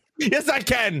 Yes, I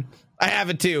can. I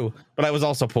have it too, but I was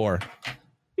also poor.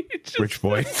 Rich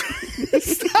boy.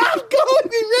 Stop calling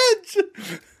me rich.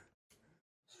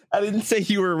 I didn't say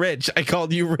you were rich. I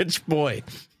called you rich boy.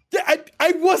 Yeah,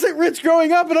 I wasn't rich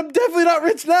growing up, and I'm definitely not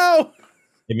rich now.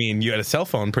 I mean, you had a cell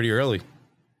phone pretty early.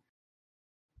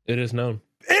 It is known.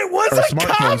 It was a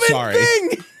common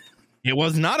thing. It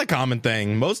was not a common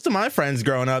thing. Most of my friends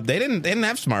growing up, they didn't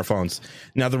have smartphones.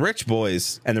 Now the rich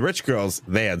boys and the rich girls,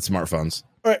 they had smartphones.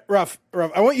 All right, Ruff,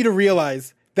 I want you to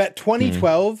realize that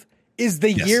 2012 is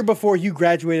the year before you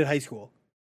graduated high school.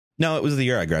 No, it was the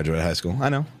year I graduated high school. I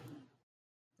know.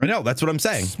 That's what I'm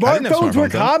saying. Smartphones were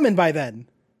common by then.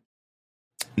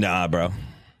 Nah, bro.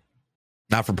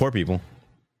 Not for poor people.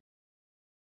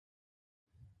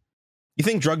 You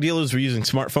think drug dealers were using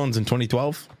smartphones in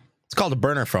 2012? It's called a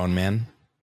burner phone, man.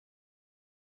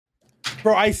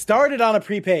 Bro, I started on a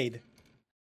prepaid.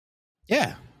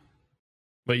 Yeah.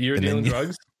 But you were dealing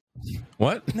drugs?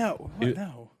 What? No.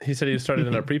 No. He said he started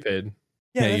in a prepaid.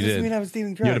 Yeah, that you doesn't did. mean I was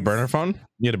dealing drugs. You had a burner phone?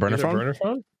 You had a burner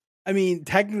phone? I mean,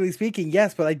 technically speaking,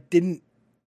 yes, but I didn't.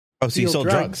 Oh, so you sold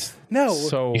drugs? No.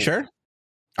 So you sure?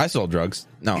 I sold drugs.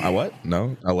 No, I what?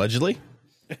 No, allegedly.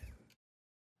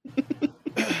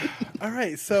 All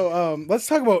right, so let's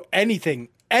talk about anything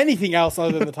else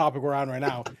other than the topic we're on right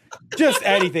now. Just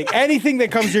anything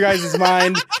that comes to your guys'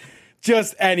 mind.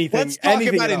 Just anything. Let's talk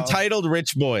about entitled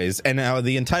rich boys and how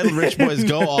the entitled rich boys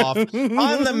go off on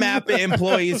the MAPPA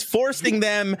employees, forcing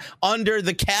them under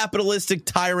the capitalistic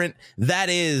tyrant that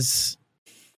is,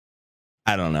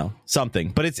 I don't know, something.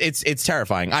 But it's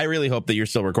terrifying. I really hope that you're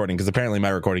still recording because apparently my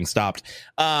recording stopped.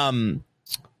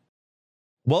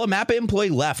 Well, a MAPPA employee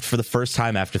left for the first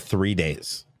time after 3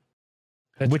 days,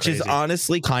 which is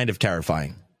honestly kind of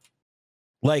terrifying.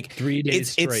 Like 3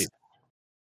 days straight.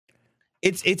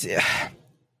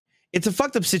 It's a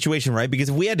fucked up situation, right? Because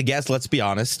if we had to guess, let's be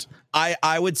honest,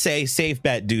 I would say safe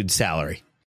bet dude's salary.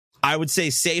 I would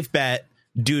say safe bet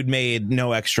dude made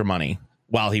no extra money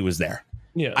while he was there.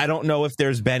 Yeah. I don't know if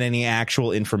there's been any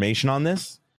actual information on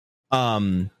this.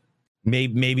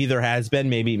 Maybe there has been,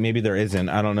 maybe there isn't.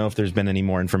 I don't know if there's been any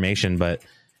more information, but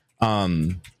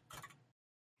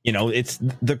it's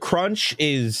the crunch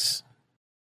is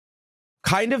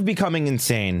kind of becoming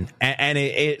insane, and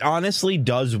it honestly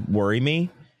does worry me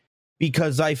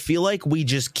because I feel like we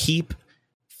just keep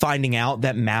finding out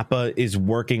that MAPPA is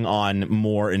working on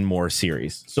more and more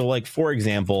series. So like, for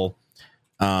example,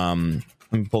 let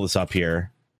me pull this up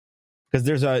here because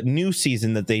there's a new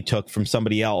season that they took from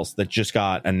somebody else that just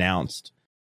got announced.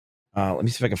 Let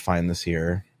me see if I can find this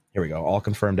here. Here we go. All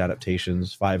confirmed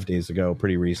adaptations 5 days ago.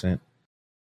 Pretty recent.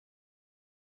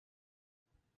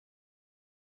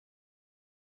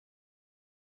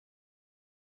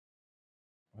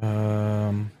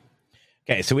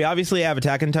 Okay, so we obviously have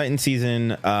Attack on Titan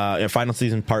season, final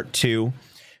season part 2.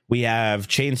 We have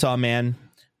Chainsaw Man,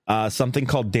 something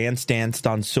called Dance Dance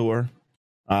Danseur,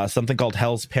 something called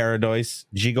Hell's Paradise,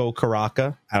 Jigo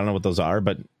Karaka. I don't know what those are,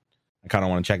 but I kind of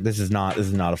want to check. This is not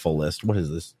a full list. What is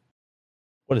this?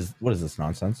 What is this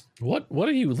nonsense? What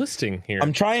are you listing here?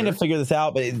 I'm trying to figure this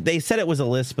out, but they said it was a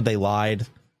list, but they lied.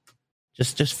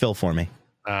 Just fill for me.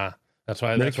 That's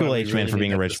why. Ridicule H-Man for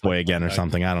being a rich boy again or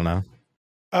something. I don't know.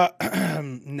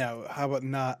 No, how about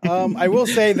not? I will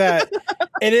say that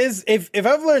it is, if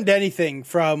I've learned anything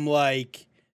from like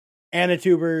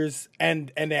Anitubers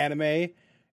and anime, it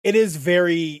is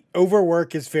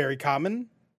overwork is very common.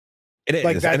 It is,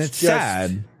 like, and it's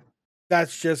sad.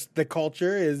 That's just the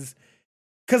culture is,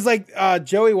 because like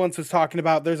Joey once was talking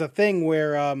about, there's a thing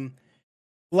where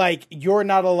like you're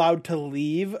not allowed to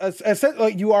leave.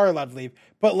 Like you are allowed to leave,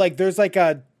 but like there's like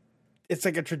it's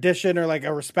like a tradition or like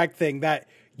a respect thing that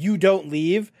you don't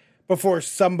leave before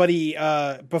somebody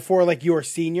before like your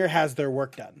senior has their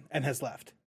work done and has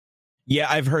left. Yeah,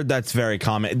 I've heard that's very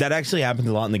common. That actually happens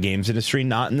a lot in the games industry,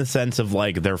 not in the sense of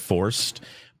like they're forced,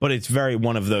 but it's very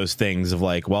one of those things of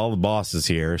like, well, the boss is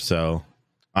here, so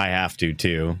I have to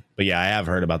too. But yeah, I have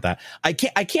heard about that. I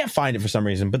can't find it for some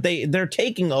reason, but they're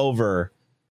taking over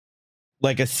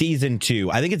like a season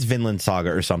 2. I think it's Vinland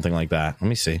Saga or something like that. Let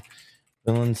me see.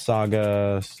 Vinland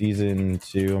Saga season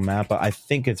 2 MAPPA. I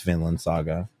think it's Vinland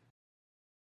Saga.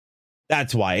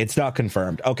 That's why it's not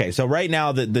confirmed. Okay, so right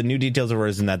now the new details have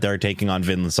arisen that they're taking on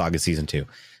Vinland Saga season 2.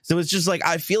 So it's just like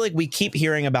I feel like we keep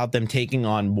hearing about them taking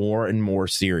on more and more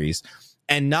series,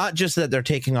 and not just that they're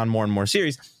taking on more and more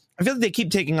series. I feel like they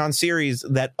keep taking on series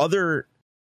that other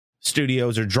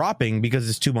studios are dropping because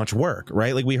it's too much work,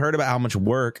 right? Like we heard about how much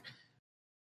work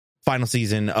final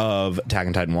season of Attack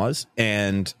on Titan was,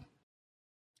 and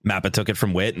Mappa took it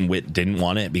from Wit, and Wit didn't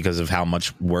want it because of how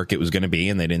much work it was going to be,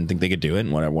 and they didn't think they could do it,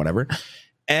 and whatever.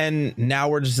 And now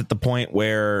we're just at the point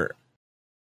where,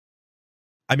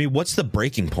 I mean, what's the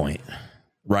breaking point,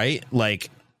 right?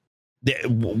 Like,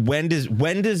 when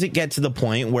does it get to the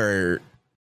point where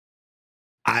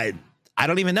I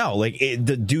don't even know? Like,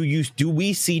 do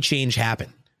we see change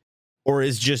happen, or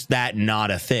is just that not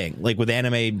a thing? Like with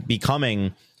anime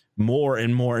becoming more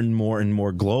and more and more and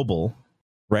more global.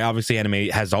 Right, obviously, anime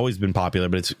has always been popular,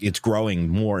 but it's growing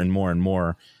more and more and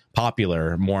more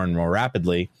popular, more and more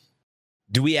rapidly.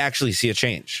 Do we actually see a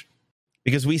change?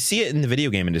 Because we see it in the video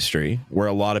game industry, where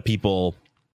a lot of people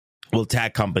will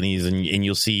attack companies, and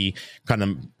you'll see kind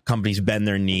of companies bend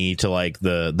their knee to like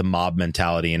the mob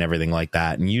mentality and everything like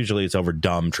that. And usually, it's over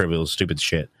dumb, trivial, stupid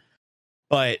shit.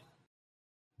 But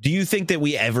do you think that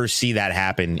we ever see that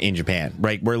happen in Japan?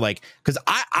 Right, where like, because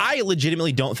I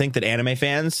legitimately don't think that anime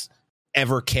fans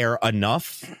ever care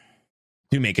enough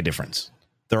to make a difference.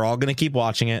 They're all going to keep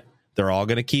watching it. They're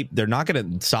not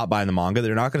going to stop buying the manga.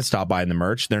 They're not going to stop buying the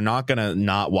merch. They're not going to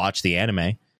not watch the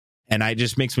anime. And it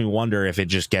just makes me wonder if it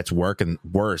just gets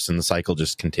worse and the cycle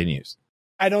just continues.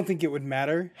 I don't think it would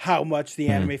matter how much the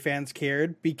anime fans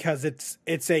cared, because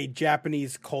it's a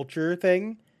Japanese culture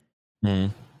thing.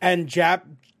 And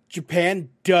Japan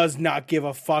does not give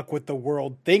a fuck what the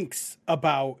world thinks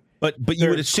about. But you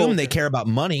would assume they care about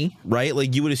money, right?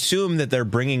 Like you would assume that they're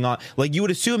bringing on, like you would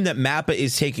assume that Mappa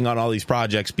is taking on all these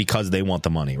projects because they want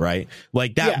the money, right?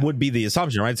 Like that would be the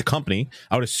assumption, right? It's a company.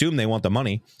 I would assume they want the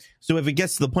money. So if it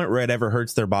gets to the point where it ever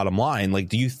hurts their bottom line, like,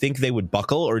 do you think they would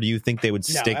buckle, or do you think they would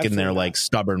stick in their like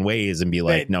stubborn ways and be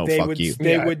like, fuck you?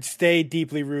 They would stay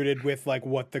deeply rooted with like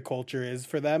what the culture is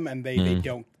for them, and they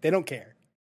don't care.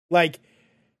 Like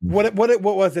what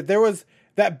was it? There was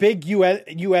that big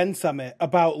UN summit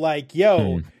about like,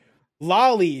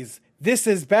 lollies, this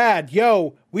is bad.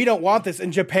 Yo, we don't want this.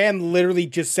 And Japan literally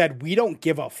just said, we don't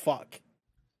give a fuck.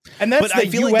 And that's the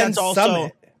UN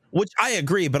summit. Which I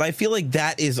agree, but I feel like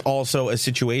that is also a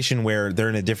situation where they're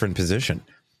in a different position,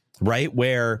 right?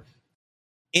 Where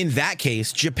in that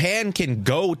case, Japan can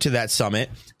go to that summit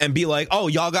and be like, oh,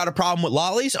 y'all got a problem with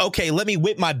lollies? Okay, let me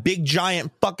whip my big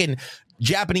giant fucking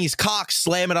Japanese cock,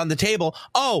 slam it on the table.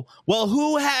 Oh, well,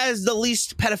 who has the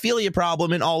least pedophilia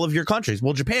problem in all of your countries?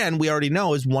 Well, Japan, we already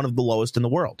know, is one of the lowest in the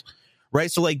world,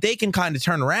 right? So like they can kind of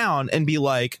turn around and be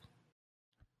like,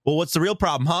 well, what's the real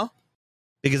problem, huh?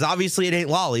 Because obviously it ain't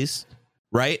lollies,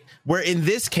 right? Where in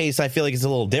this case, I feel like it's a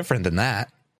little different than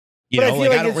that. I don't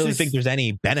really think there's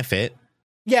any benefit.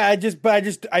 Yeah,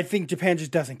 I think Japan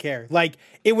just doesn't care. Like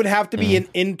it would have to be an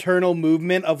internal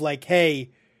movement of like,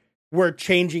 hey, we're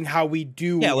changing how we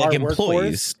do our like employees.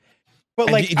 Workforce.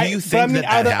 But like, do you think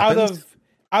that happens?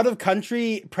 Out of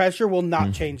country pressure will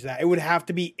not change that. It would have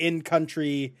to be in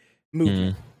country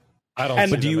movement. I don't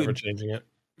think they're ever changing it.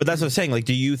 But that's what I'm saying. Like,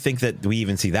 do you think that we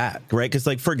even see that, right? Because,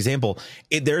 like, for example,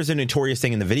 there's a notorious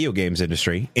thing in the video games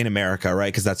industry in America,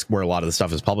 right? Because that's where a lot of the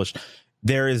stuff is published.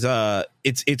 There is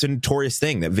it's a notorious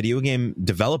thing that video game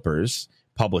developers,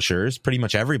 publishers, pretty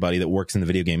much everybody that works in the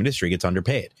video game industry gets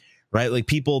underpaid, right? Like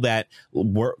people that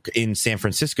work in San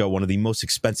Francisco, one of the most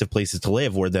expensive places to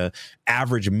live, where the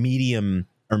average median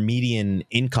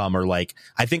income, or like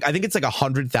I think it's like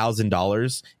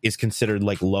 $100,000 is considered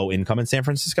like low income in San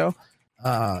Francisco.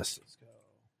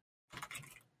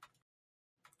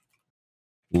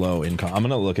 Low income. I'm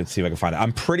gonna look and see if I can find it.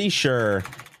 I'm pretty sure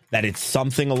that it's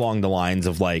something along the lines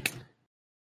of like,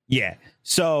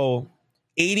 so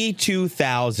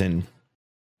 82,000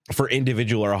 for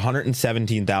individual or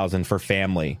 117,000 for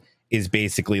family is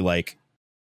basically like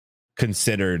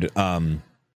considered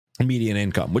median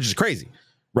income, which is crazy,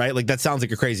 right? Like that sounds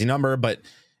like a crazy number, but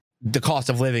the cost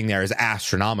of living there is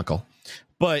astronomical.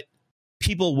 But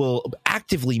people will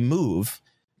actively move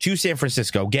to San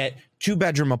Francisco, get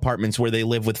 2-bedroom apartments where they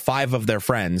live with 5 of their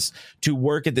friends, to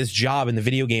work at this job in the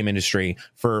video game industry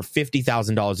for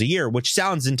 $50,000 a year, which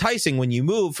sounds enticing when you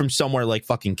move from somewhere like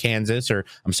fucking Kansas, or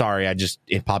I'm sorry,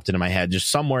 it popped into my head, just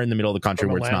somewhere in the middle of the country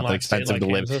where it's not that expensive to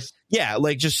live. Kansas. Yeah,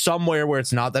 like just somewhere where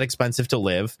it's not that expensive to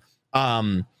live.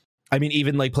 I mean,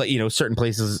 even like, certain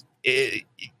places, you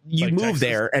like move Texas.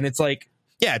 There and it's like,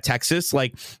 Texas,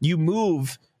 like you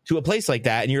move to a place like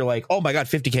that and you're like, oh my God,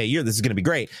 $50K a year, this is going to be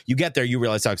great. You get there, you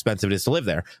realize how expensive it is to live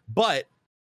there. But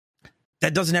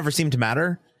that doesn't ever seem to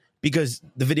matter because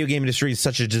the video game industry is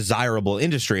such a desirable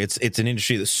industry. It's an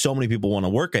industry that so many people want to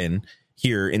work in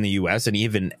here in the US and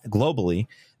even globally,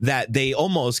 that they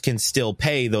almost can still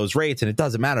pay those rates. And it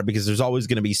doesn't matter because there's always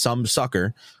going to be some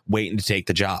sucker waiting to take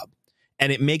the job.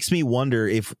 And it makes me wonder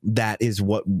if that is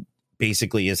what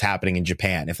basically is happening in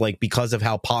Japan. If like, because of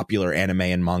how popular anime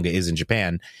and manga is in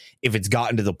Japan, if it's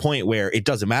gotten to the point where it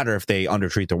doesn't matter if they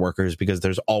undertreat their workers because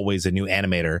there's always a new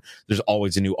animator, there's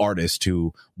always a new artist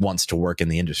who wants to work in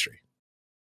the industry.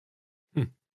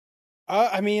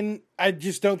 I mean, I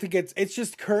just don't think it's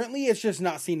just currently it's just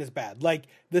not seen as bad. Like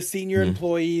the senior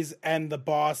employees and the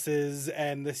bosses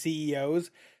and the CEOs,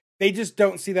 they just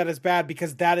don't see that as bad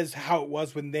because that is how it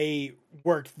was when they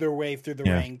worked their way through the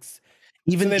ranks.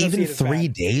 Even 3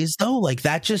 days though, like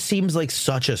that just seems like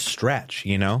such a stretch,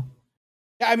 you know?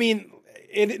 I mean,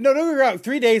 no, don't get me wrong.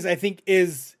 3 days I think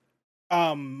is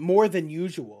more than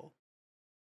usual.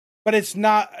 But it's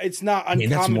not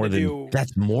uncommon.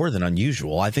 That's more than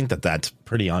unusual. I think that's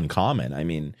pretty uncommon. I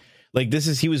mean, like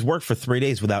he was worked for 3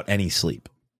 days without any sleep.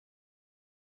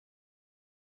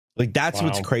 Like that's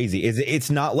what's crazy. It's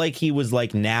not like he was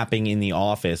like napping in the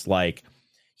office. Like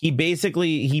he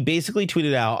basically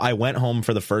tweeted out, I went home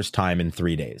for the first time in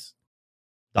 3 days. ...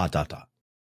 That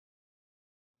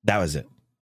was it.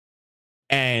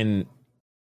 And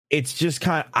it's just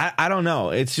kind of, I don't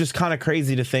know. It's just kind of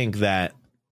crazy to think that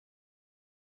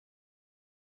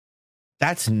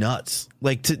that's nuts.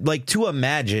 Like to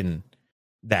imagine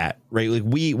that, right? Like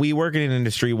we work in an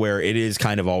industry where it is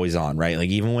kind of always on, right?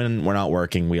 Like even when we're not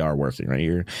working, we are working, right?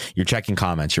 You're checking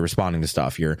comments, you're responding to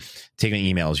stuff, you're taking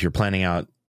emails, you're planning out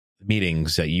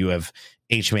meetings, that you have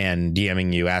H-Man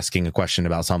DMing you, asking a question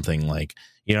about something, like,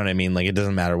 you know what I mean? Like it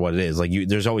doesn't matter what it is. Like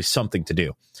there's always something to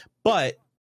do, but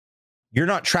you're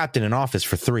not trapped in an office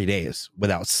for 3 days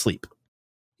without sleep.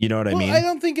 You know what I mean? I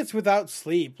don't think it's without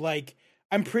sleep. Like,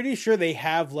 I'm pretty sure they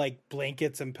have like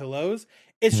blankets and pillows.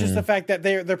 It's just the fact that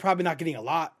they're probably not getting a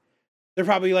lot. They're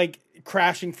probably like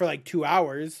crashing for like 2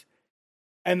 hours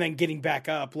and then getting back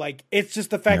up. Like it's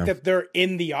just the fact that they're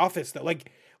in the office though.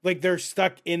 Like they're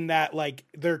stuck in that like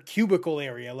their cubicle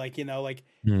area. Like, you know, like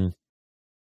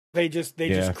they just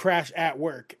crash at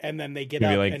work and then they get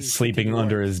maybe up like and sleeping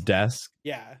under his desk.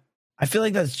 Yeah. I feel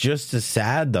like that's just as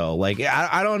sad though. Like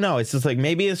I don't know. It's just like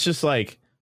maybe it's just like,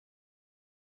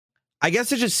 I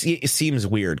guess it seems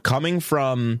weird coming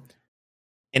from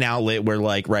an outlet where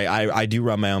like, right, I do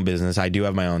run my own business. I do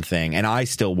have my own thing and I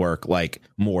still work like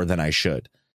more than I should.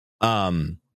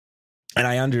 And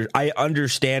I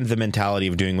understand the mentality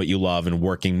of doing what you love and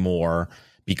working more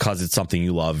because it's something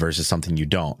you love versus something you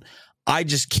don't. I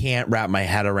just can't wrap my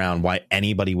head around why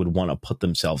anybody would want to put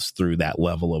themselves through that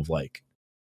level of like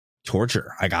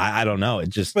torture. Like I don't know.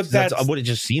 That's what it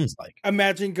just seems like.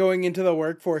 Imagine going into the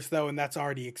workforce though, and that's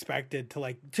already expected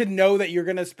to know that you're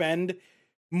going to spend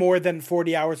more than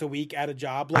 40 hours a week at a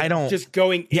job. Like, just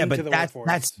going into the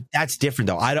workforce. That's different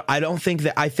though. I don't think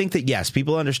that. I think that yes,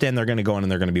 people understand they're going to go in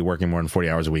and they're going to be working more than 40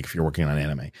 hours a week if you're working on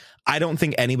anime. I don't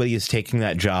think anybody is taking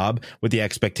that job with the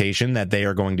expectation that they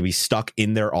are going to be stuck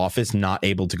in their office, not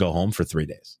able to go home for 3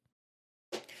 days.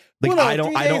 Like, well,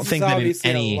 no, I don't think that it's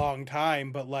a long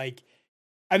time, but like,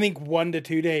 I think 1 to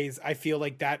 2 days, I feel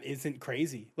like that isn't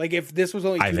crazy. Like if this was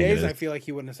only 2 days, I feel like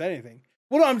he wouldn't have said anything.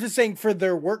 Well, no, I'm just saying for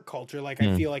their work culture, like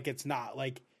I feel like it's not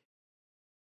like,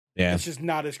 it's just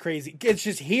not as crazy. It's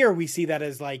just here we see that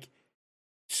as like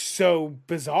so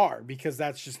bizarre because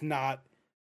that's just not.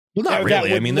 Well, not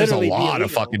really. I mean, there's a lot of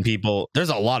fucking people. There's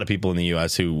a lot of people in the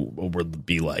U.S. who would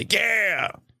be like,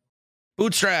 yeah,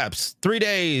 bootstraps, 3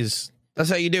 days. That's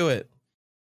how you do it.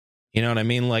 You know what I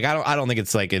mean? Like, I don't think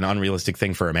it's like an unrealistic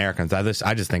thing for Americans. I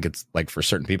just think it's like for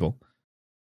certain people.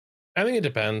 I think it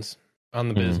depends on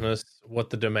the business, what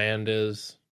the demand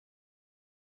is.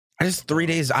 I just 3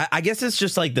 days. I guess it's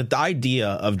just like the idea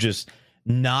of just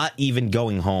not even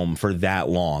going home for that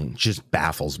long just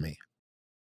baffles me.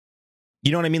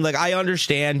 You know what I mean? Like, I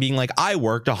understand being like, I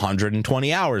worked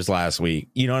 120 hours last week.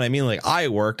 You know what I mean? Like, I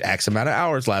worked X amount of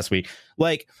hours last week.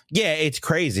 Like, yeah, it's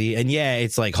crazy. And yeah,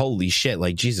 it's like, holy shit.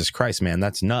 Like, Jesus Christ, man,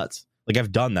 that's nuts. Like,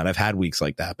 I've done that. I've had weeks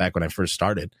like that back when I first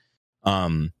started.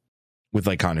 With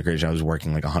like content creation, I was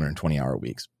working like 120-hour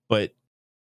weeks. But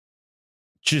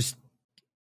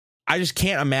I just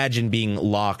can't imagine being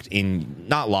locked in.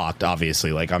 Not locked,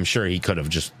 obviously. Like, I'm sure he could have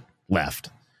just left.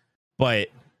 But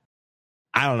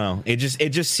I don't know. It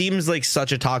just seems like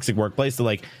such a toxic workplace that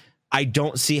like I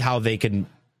don't see how they can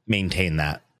maintain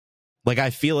that. Like, I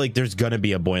feel like there's gonna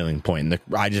be a boiling point.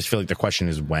 I just feel like the question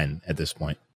is when at this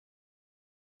point.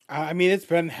 I mean, it's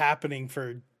been happening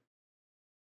for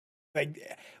like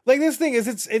this thing is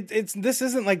it's this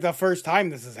isn't like the first time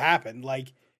this has happened.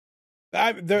 Like,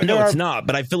 it's not.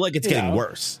 But I feel like it's getting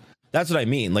worse. That's what I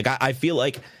mean. Like, I feel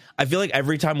like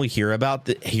every time we hear about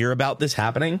this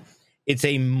happening, it's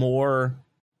a more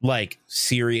like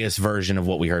serious version of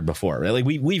what we heard before. Right? Like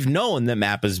we've known that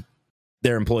Mappa's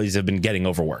their employees have been getting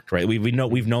overworked. Right?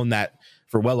 We've known that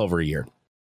for well over a year.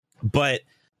 But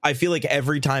I feel like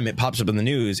every time it pops up in the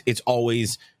news, it's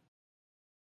always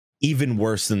even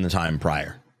worse than the time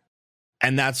prior.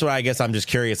 And that's why I guess I'm just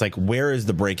curious, like, where is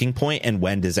the breaking point and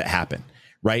when does it happen?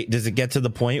 Right? Does it get to the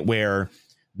point where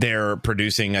they're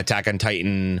producing Attack on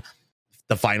Titan,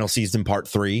 the final season, part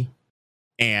 3,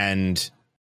 and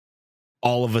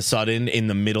all of a sudden in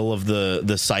the middle of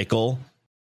the cycle,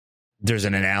 there's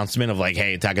an announcement of like,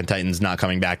 hey, Attack on Titan's not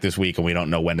coming back this week and we don't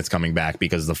know when it's coming back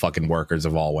because the fucking workers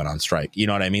have all went on strike. You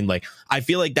know what I mean? Like, I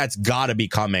feel like that's got to be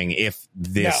coming if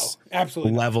this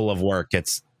level of work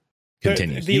gets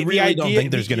continues. You really don't think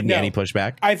there's going to be any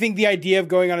pushback? I think the idea of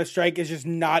going on a strike is just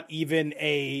not even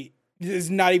a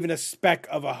speck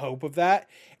of a hope of that.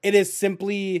 It is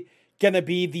simply going to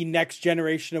be the next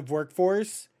generation of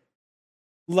workforce,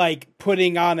 like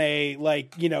putting in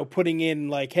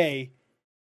like, hey,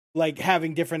 like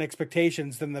having different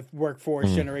expectations than the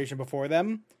workforce generation before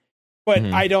them. But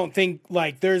I don't think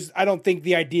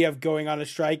the idea of going on a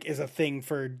strike is a thing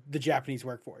for the Japanese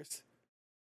workforce.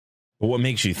 What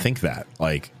makes you think that?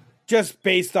 Like, just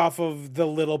based off of the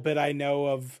little bit I know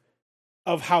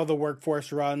of how the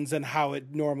workforce runs and how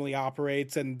it normally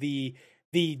operates and the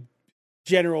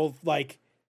general like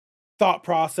thought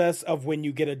process of when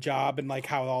you get a job and like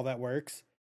how all that works.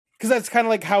 Because that's kind of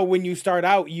like how when you start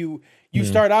out, you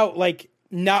start out like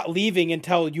not leaving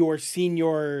until your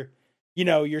senior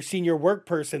work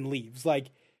person leaves. Like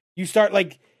you start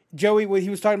like Joey, what he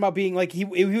was talking about being like he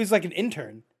was like an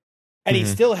intern, and he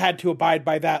still had to abide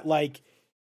by that like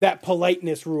that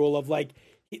politeness rule of like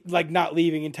not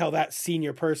leaving until that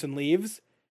senior person leaves.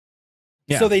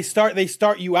 Yeah. So they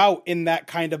start you out in that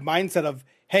kind of mindset of,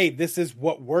 hey, this is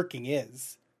what working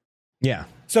is. Yeah.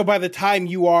 So by the time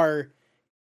you are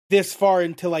this far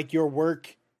into like your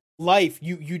work life,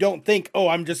 you don't think, oh,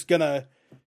 I'm just gonna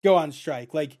go on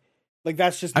strike. Like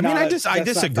that's just. I mean, I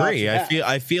disagree.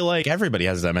 I feel like everybody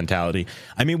has that mentality.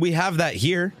 I mean, we have that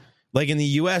here. Like in the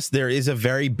US, there is a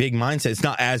very big mindset. It's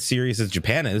not as serious as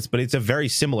Japan is, but it's a very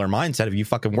similar mindset of you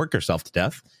fucking work yourself to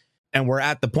death. And we're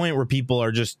at the point where people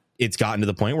are just, it's gotten to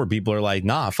the point where people are like,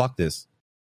 nah, fuck this.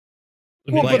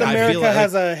 Well, like, but America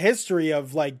has a history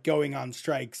of like going on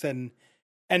strikes and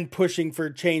pushing for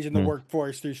change in the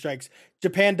workforce through strikes.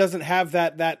 Japan doesn't have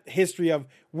that history of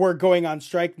we're going on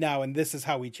strike now and this is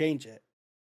how we change it.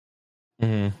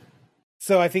 Mm-hmm.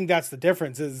 So I think that's the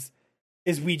difference is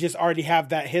we just already have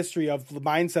that history of the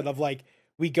mindset of like,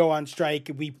 we go on strike,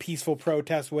 we peaceful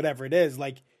protest, whatever it is.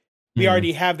 Like we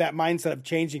already have that mindset of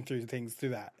changing through things through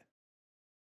that.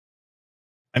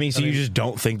 I mean, you just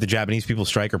don't think the Japanese people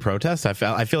strike or protest? I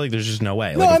feel like there's just no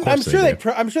way. No, like, I'm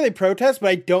sure I'm sure they protest, but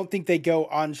I don't think they go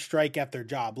on strike at their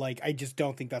job. Like, I just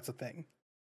don't think that's a thing.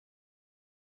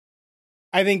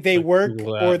 I think they work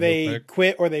or they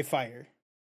quit or they fire.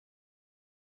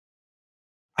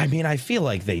 I mean, I feel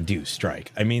like they do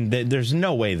strike. I mean, there's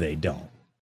no way they don't.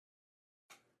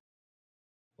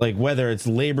 Like, whether it's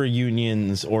labor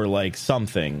unions or like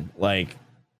something, like,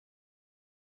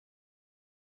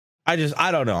 I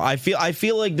don't know. I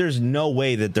feel like there's no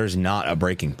way that there's not a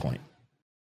breaking point.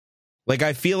 Like,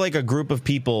 I feel like a group of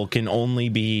people can only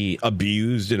be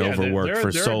abused and overworked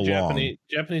for so long.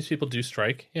 Japanese people do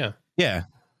strike. Yeah. Yeah.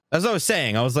 As I was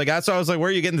saying, I was like, that's why I was like, where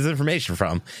are you getting this information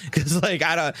from? Because like,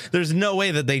 there's no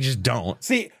way that they just don't.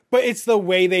 See, but it's the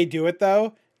way they do it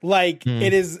though. Like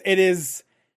it is,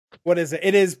 what is it?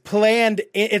 It is planned.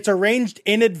 It's arranged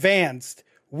in advance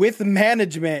with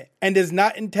management and is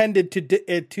not intended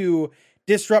to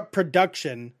disrupt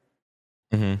production.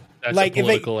 Mm-hmm. That's like a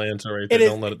political answer right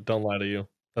there. Don't lie to you.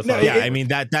 I mean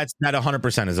that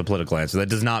 100% is a political answer. That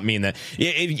does not mean that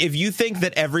if you think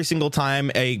that every single time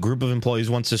a group of employees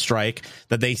wants to strike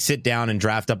that they sit down and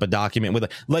draft up a document with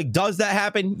like, does that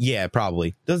happen? Yeah,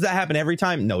 probably. Does that happen every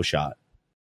time? No shot.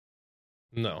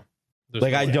 No.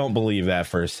 Like, I don't believe that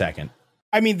for a second.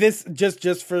 I mean, this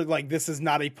just for like, this is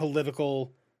not a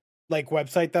political like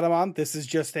website that I'm on. This is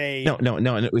just a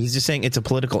no. He's just saying it's a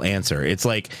political answer. It's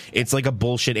like a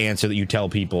bullshit answer that you tell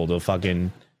people to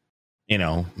fucking,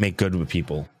 make good with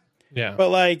people. Yeah. But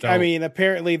like, I mean,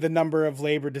 apparently the number of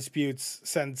labor disputes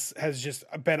has just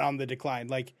been on the decline.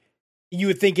 Like, you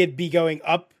would think it'd be going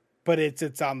up, but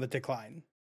it's on the decline.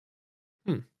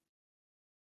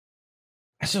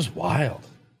 That's just wild.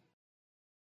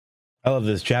 I love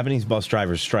this. Japanese bus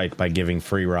drivers strike by giving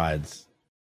free rides.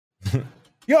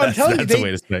 Yo, I'm telling you, the way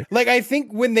to say. Like, I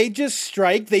think when they just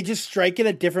strike in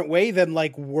a different way than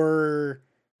like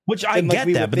Which I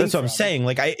get that, but that's what I'm saying.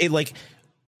 Like, if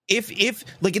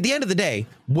like at the end of the day,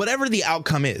 whatever the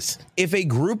outcome is, if a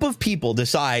group of people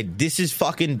decide this is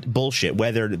fucking bullshit,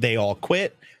 whether they all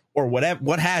quit or whatever,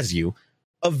 what has you,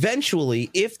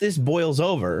 eventually, if this boils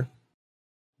over,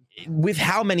 with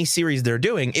how many series they're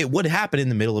doing, it would happen in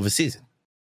the middle of a season.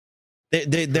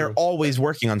 They're always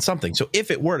working on something. So if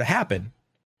it were to happen,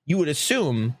 you would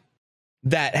assume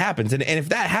that happens. And if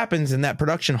that happens and that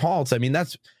production halts, I mean,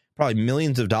 that's probably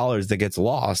millions of dollars that gets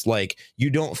lost. Like, you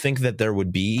don't think that there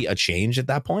would be a change at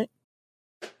that point?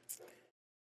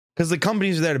 Because the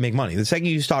companies are there to make money. The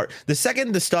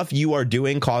second the stuff you are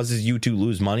doing causes you to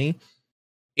lose money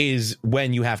is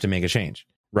when you have to make a change.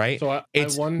 Right. So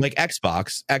it's like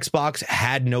Xbox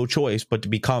had no choice but to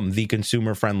become the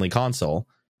consumer friendly console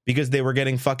because they were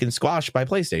getting fucking squashed by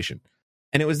PlayStation.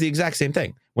 And it was the exact same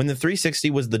thing. When the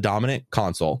 360 was the dominant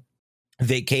console,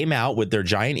 they came out with their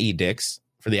giant edicts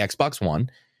for the Xbox One,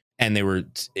 and they were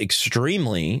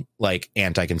extremely like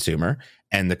anti-consumer,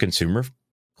 and the consumer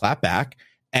clapped back.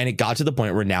 And it got to the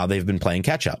point where now they've been playing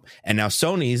catch up. And now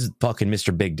Sony's fucking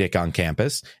Mr. Big Dick on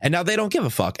campus. And now they don't give a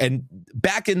fuck. And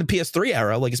back in the PS3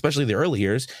 era, like especially the early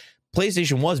years,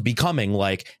 PlayStation was becoming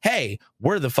like, hey,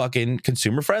 we're the fucking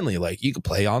consumer friendly. Like, you could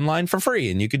play online for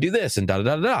free and you could do this and da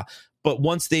da da da. But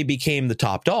once they became the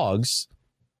top dogs,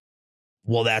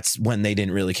 well, that's when they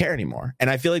didn't really care anymore. And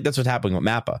I feel like that's what's happening with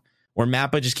Mappa, where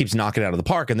Mappa just keeps knocking it out of the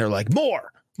park. And they're like,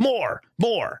 more.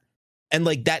 And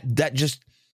like that just...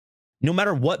 No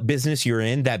matter what business you're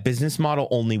in, that business model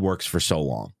only works for so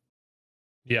long.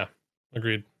 Yeah,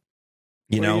 agreed.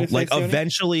 You know, like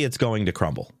eventually it's going to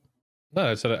crumble. No,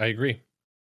 I agree.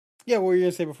 Yeah, what were you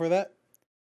gonna say before that?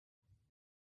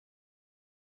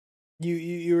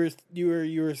 You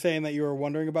were saying that you were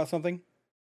wondering about something?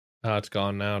 Oh, it's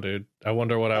gone now, dude. I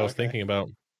wonder what I was thinking about.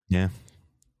 Yeah.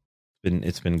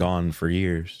 It's been gone for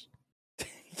years.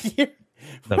 The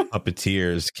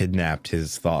puppeteers kidnapped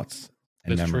his thoughts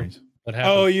and memories. True.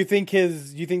 Oh, you think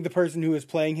the person who was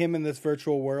playing him in this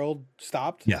virtual world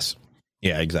stopped? Yes.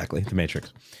 Yeah, exactly. The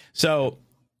Matrix. So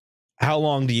how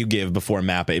long do you give before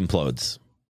Mappa implodes?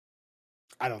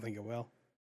 I don't think it will.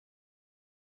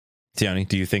 Tiani,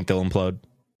 do you think they'll implode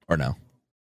or no?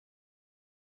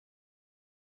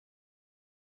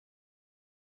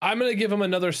 I'm going to give them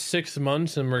another 6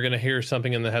 months and we're going to hear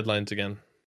something in the headlines again.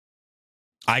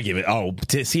 I give it,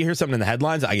 hear something in the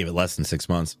headlines, I give it less than 6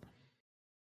 months.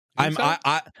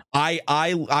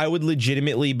 I would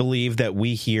legitimately believe that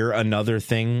we hear another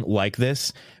thing like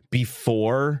this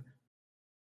before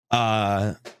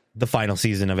the final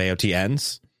season of AOT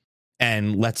ends.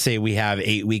 And let's say we have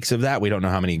 8 weeks of that. We don't know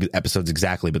how many episodes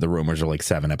exactly, but the rumors are like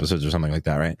 7 episodes or something like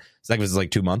that, right? So that was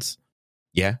like 2 months.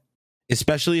 Yeah.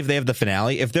 Especially if they have the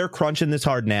finale. If they're crunching this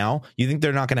hard now, you think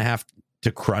they're not going to have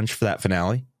to crunch for that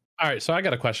finale? All right, so I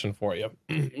got a question for you.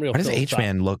 Why does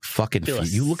H-Man look fucking...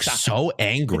 You look so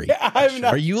angry. Yeah,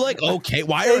 are you like, okay?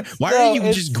 Why are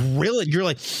you just grilling? You're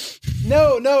like...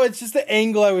 No, it's just the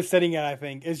angle I was sitting at, I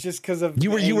think. It's just because of...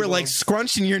 You were like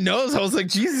scrunching your nose. I was like,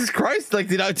 Jesus Christ. Like,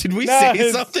 did we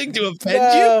say something to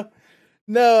offend you?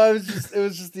 No, it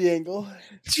was just the angle.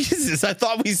 Jesus, I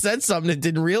thought we said something and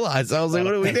didn't realize. I was like,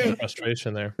 what do we do?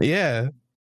 Frustration there. Yeah.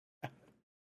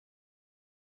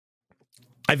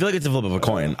 I feel like it's a flip of a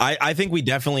coin. I think we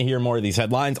definitely hear more of these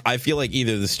headlines. I feel like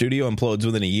either the studio implodes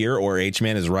within a year or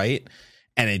H-Man is right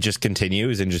and it just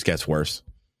continues and just gets worse.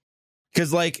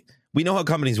 Because, like, we know how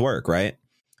companies work, right?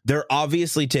 They're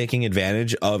obviously taking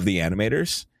advantage of the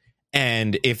animators.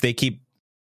 And if they keep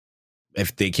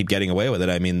getting away with it,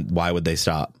 I mean, why would they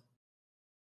stop?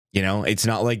 You know, it's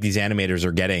not like these animators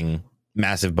are getting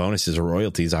massive bonuses or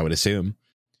royalties, I would assume.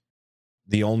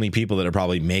 The only people that are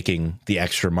probably making the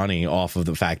extra money off of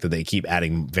the fact that they keep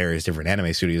adding various different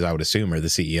anime studios, I would assume, are the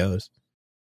CEOs.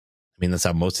 I mean, that's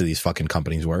how most of these fucking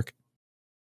companies work.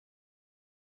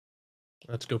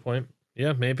 That's a good point.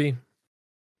 Yeah, maybe.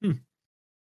 I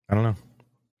don't know.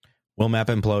 Will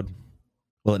Mappa implode?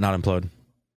 Will it not implode?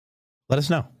 Let us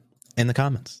know in the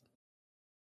comments.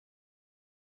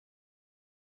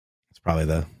 It's probably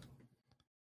I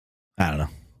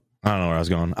don't know where I was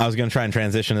going. I was going to try and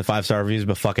transition to 5-star reviews,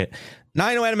 but fuck it.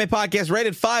 9 Anime Podcast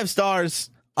rated 5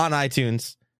 stars on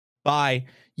iTunes by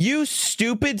You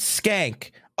Stupid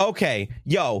Skank. Okay,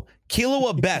 yo,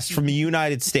 Killua Best from the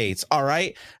United States. All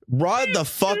right, run the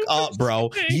fuck up,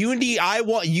 bro.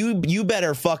 You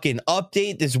better fucking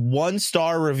update this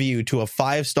 1-star review to a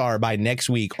 5-star by next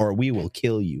week, or we will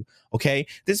kill you. Okay,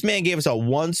 this man gave us a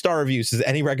 1-star review. Says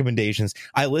any recommendations?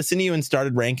 I listened to you and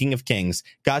started Ranking of Kings.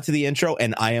 Got to the intro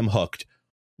and I am hooked.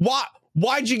 What?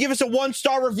 Why'd you give us a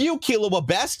 1-star review, Killua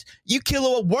Best? You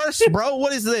Killua Worst, bro.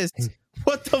 What is this?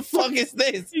 What the fuck is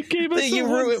this?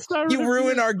 You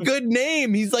ruin our good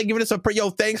name. He's like giving us a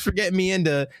thanks for getting me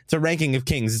into Ranking of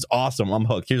Kings. It's awesome. I'm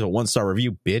hooked. Here's a 1-star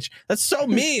review, bitch. That's so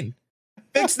mean.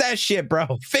 Fix that shit,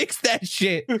 bro. Fix that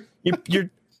shit. You're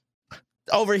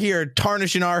over here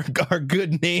tarnishing our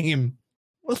good name.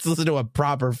 Let's listen to a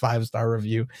proper 5-star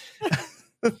review.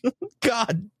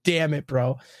 God damn it,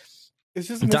 bro. It's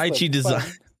just Daichi Design.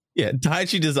 Yeah,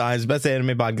 Daichi Designs, best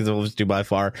anime podcast I've listened to by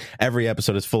far. Every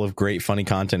episode is full of great, funny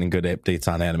content and good updates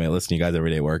on anime. I listen to you guys every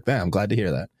day at work. I'm glad to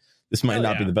hear that. This might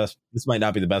not be the best. This might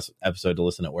not be the best episode to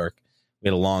listen at work. We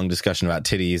had a long discussion about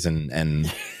titties and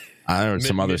I don't know,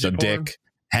 some other stuff. Dick,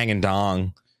 hanging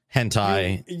dong,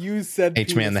 hentai. You said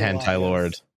H-Man the hentai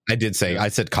lord. I did say I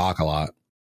said cock a lot.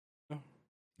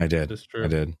 I did. That's true. I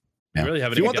did. Yeah. Really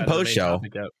if you want the post show,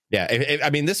 yeah. I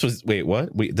mean, this was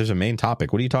what? There's a main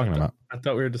topic. What are you talking about? I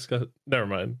thought we were discussing. Never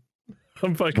mind.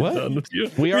 I'm fucking done with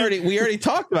you. We already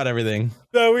talked about everything.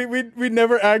 No, we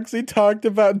never actually talked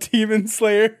about Demon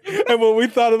Slayer and what we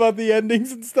thought about the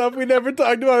endings and stuff. We never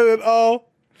talked about it at all.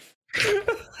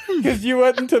 Because you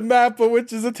went into Mappa,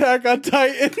 which is Attack on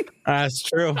Titan. That's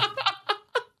true.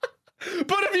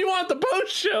 But if you want the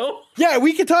post show, yeah,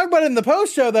 we could talk about it in the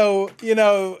post show, though.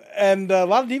 And a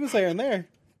lot of Demon Slayer in there.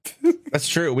 That's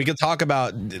true. We could talk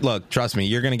about. Look, trust me,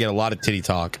 you're gonna get a lot of titty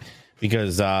talk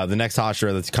because the next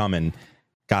Hashira that's coming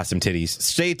got some titties.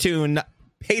 Stay tuned.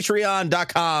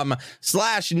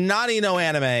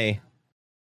 Patreon.com/NaughtyNoAnime.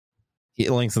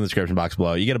 Links in the description box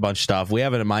below. You get a bunch of stuff. We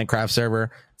have it a Minecraft server.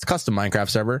 It's a custom Minecraft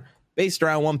server based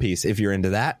around One Piece, if you're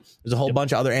into that. There's a whole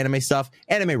bunch of other anime stuff,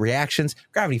 anime reactions,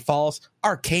 Gravity Falls,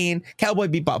 Arcane, Cowboy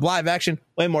Bebop live action,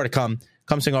 way more to come.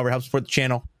 Come swing over, help support the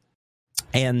channel.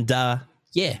 And yeah,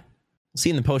 we'll see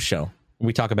you in the post show when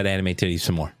we talk about anime titties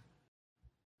some more.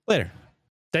 Later.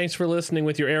 Thanks for listening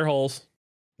with your air holes.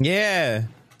 Yeah,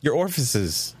 your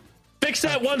orifices. Fix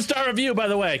that 1-star review, by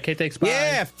the way. Okay, thanks, bye.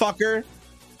 Yeah, fucker.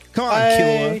 Come on,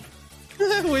 Killua.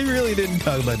 We really didn't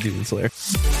talk about Demon Slayer.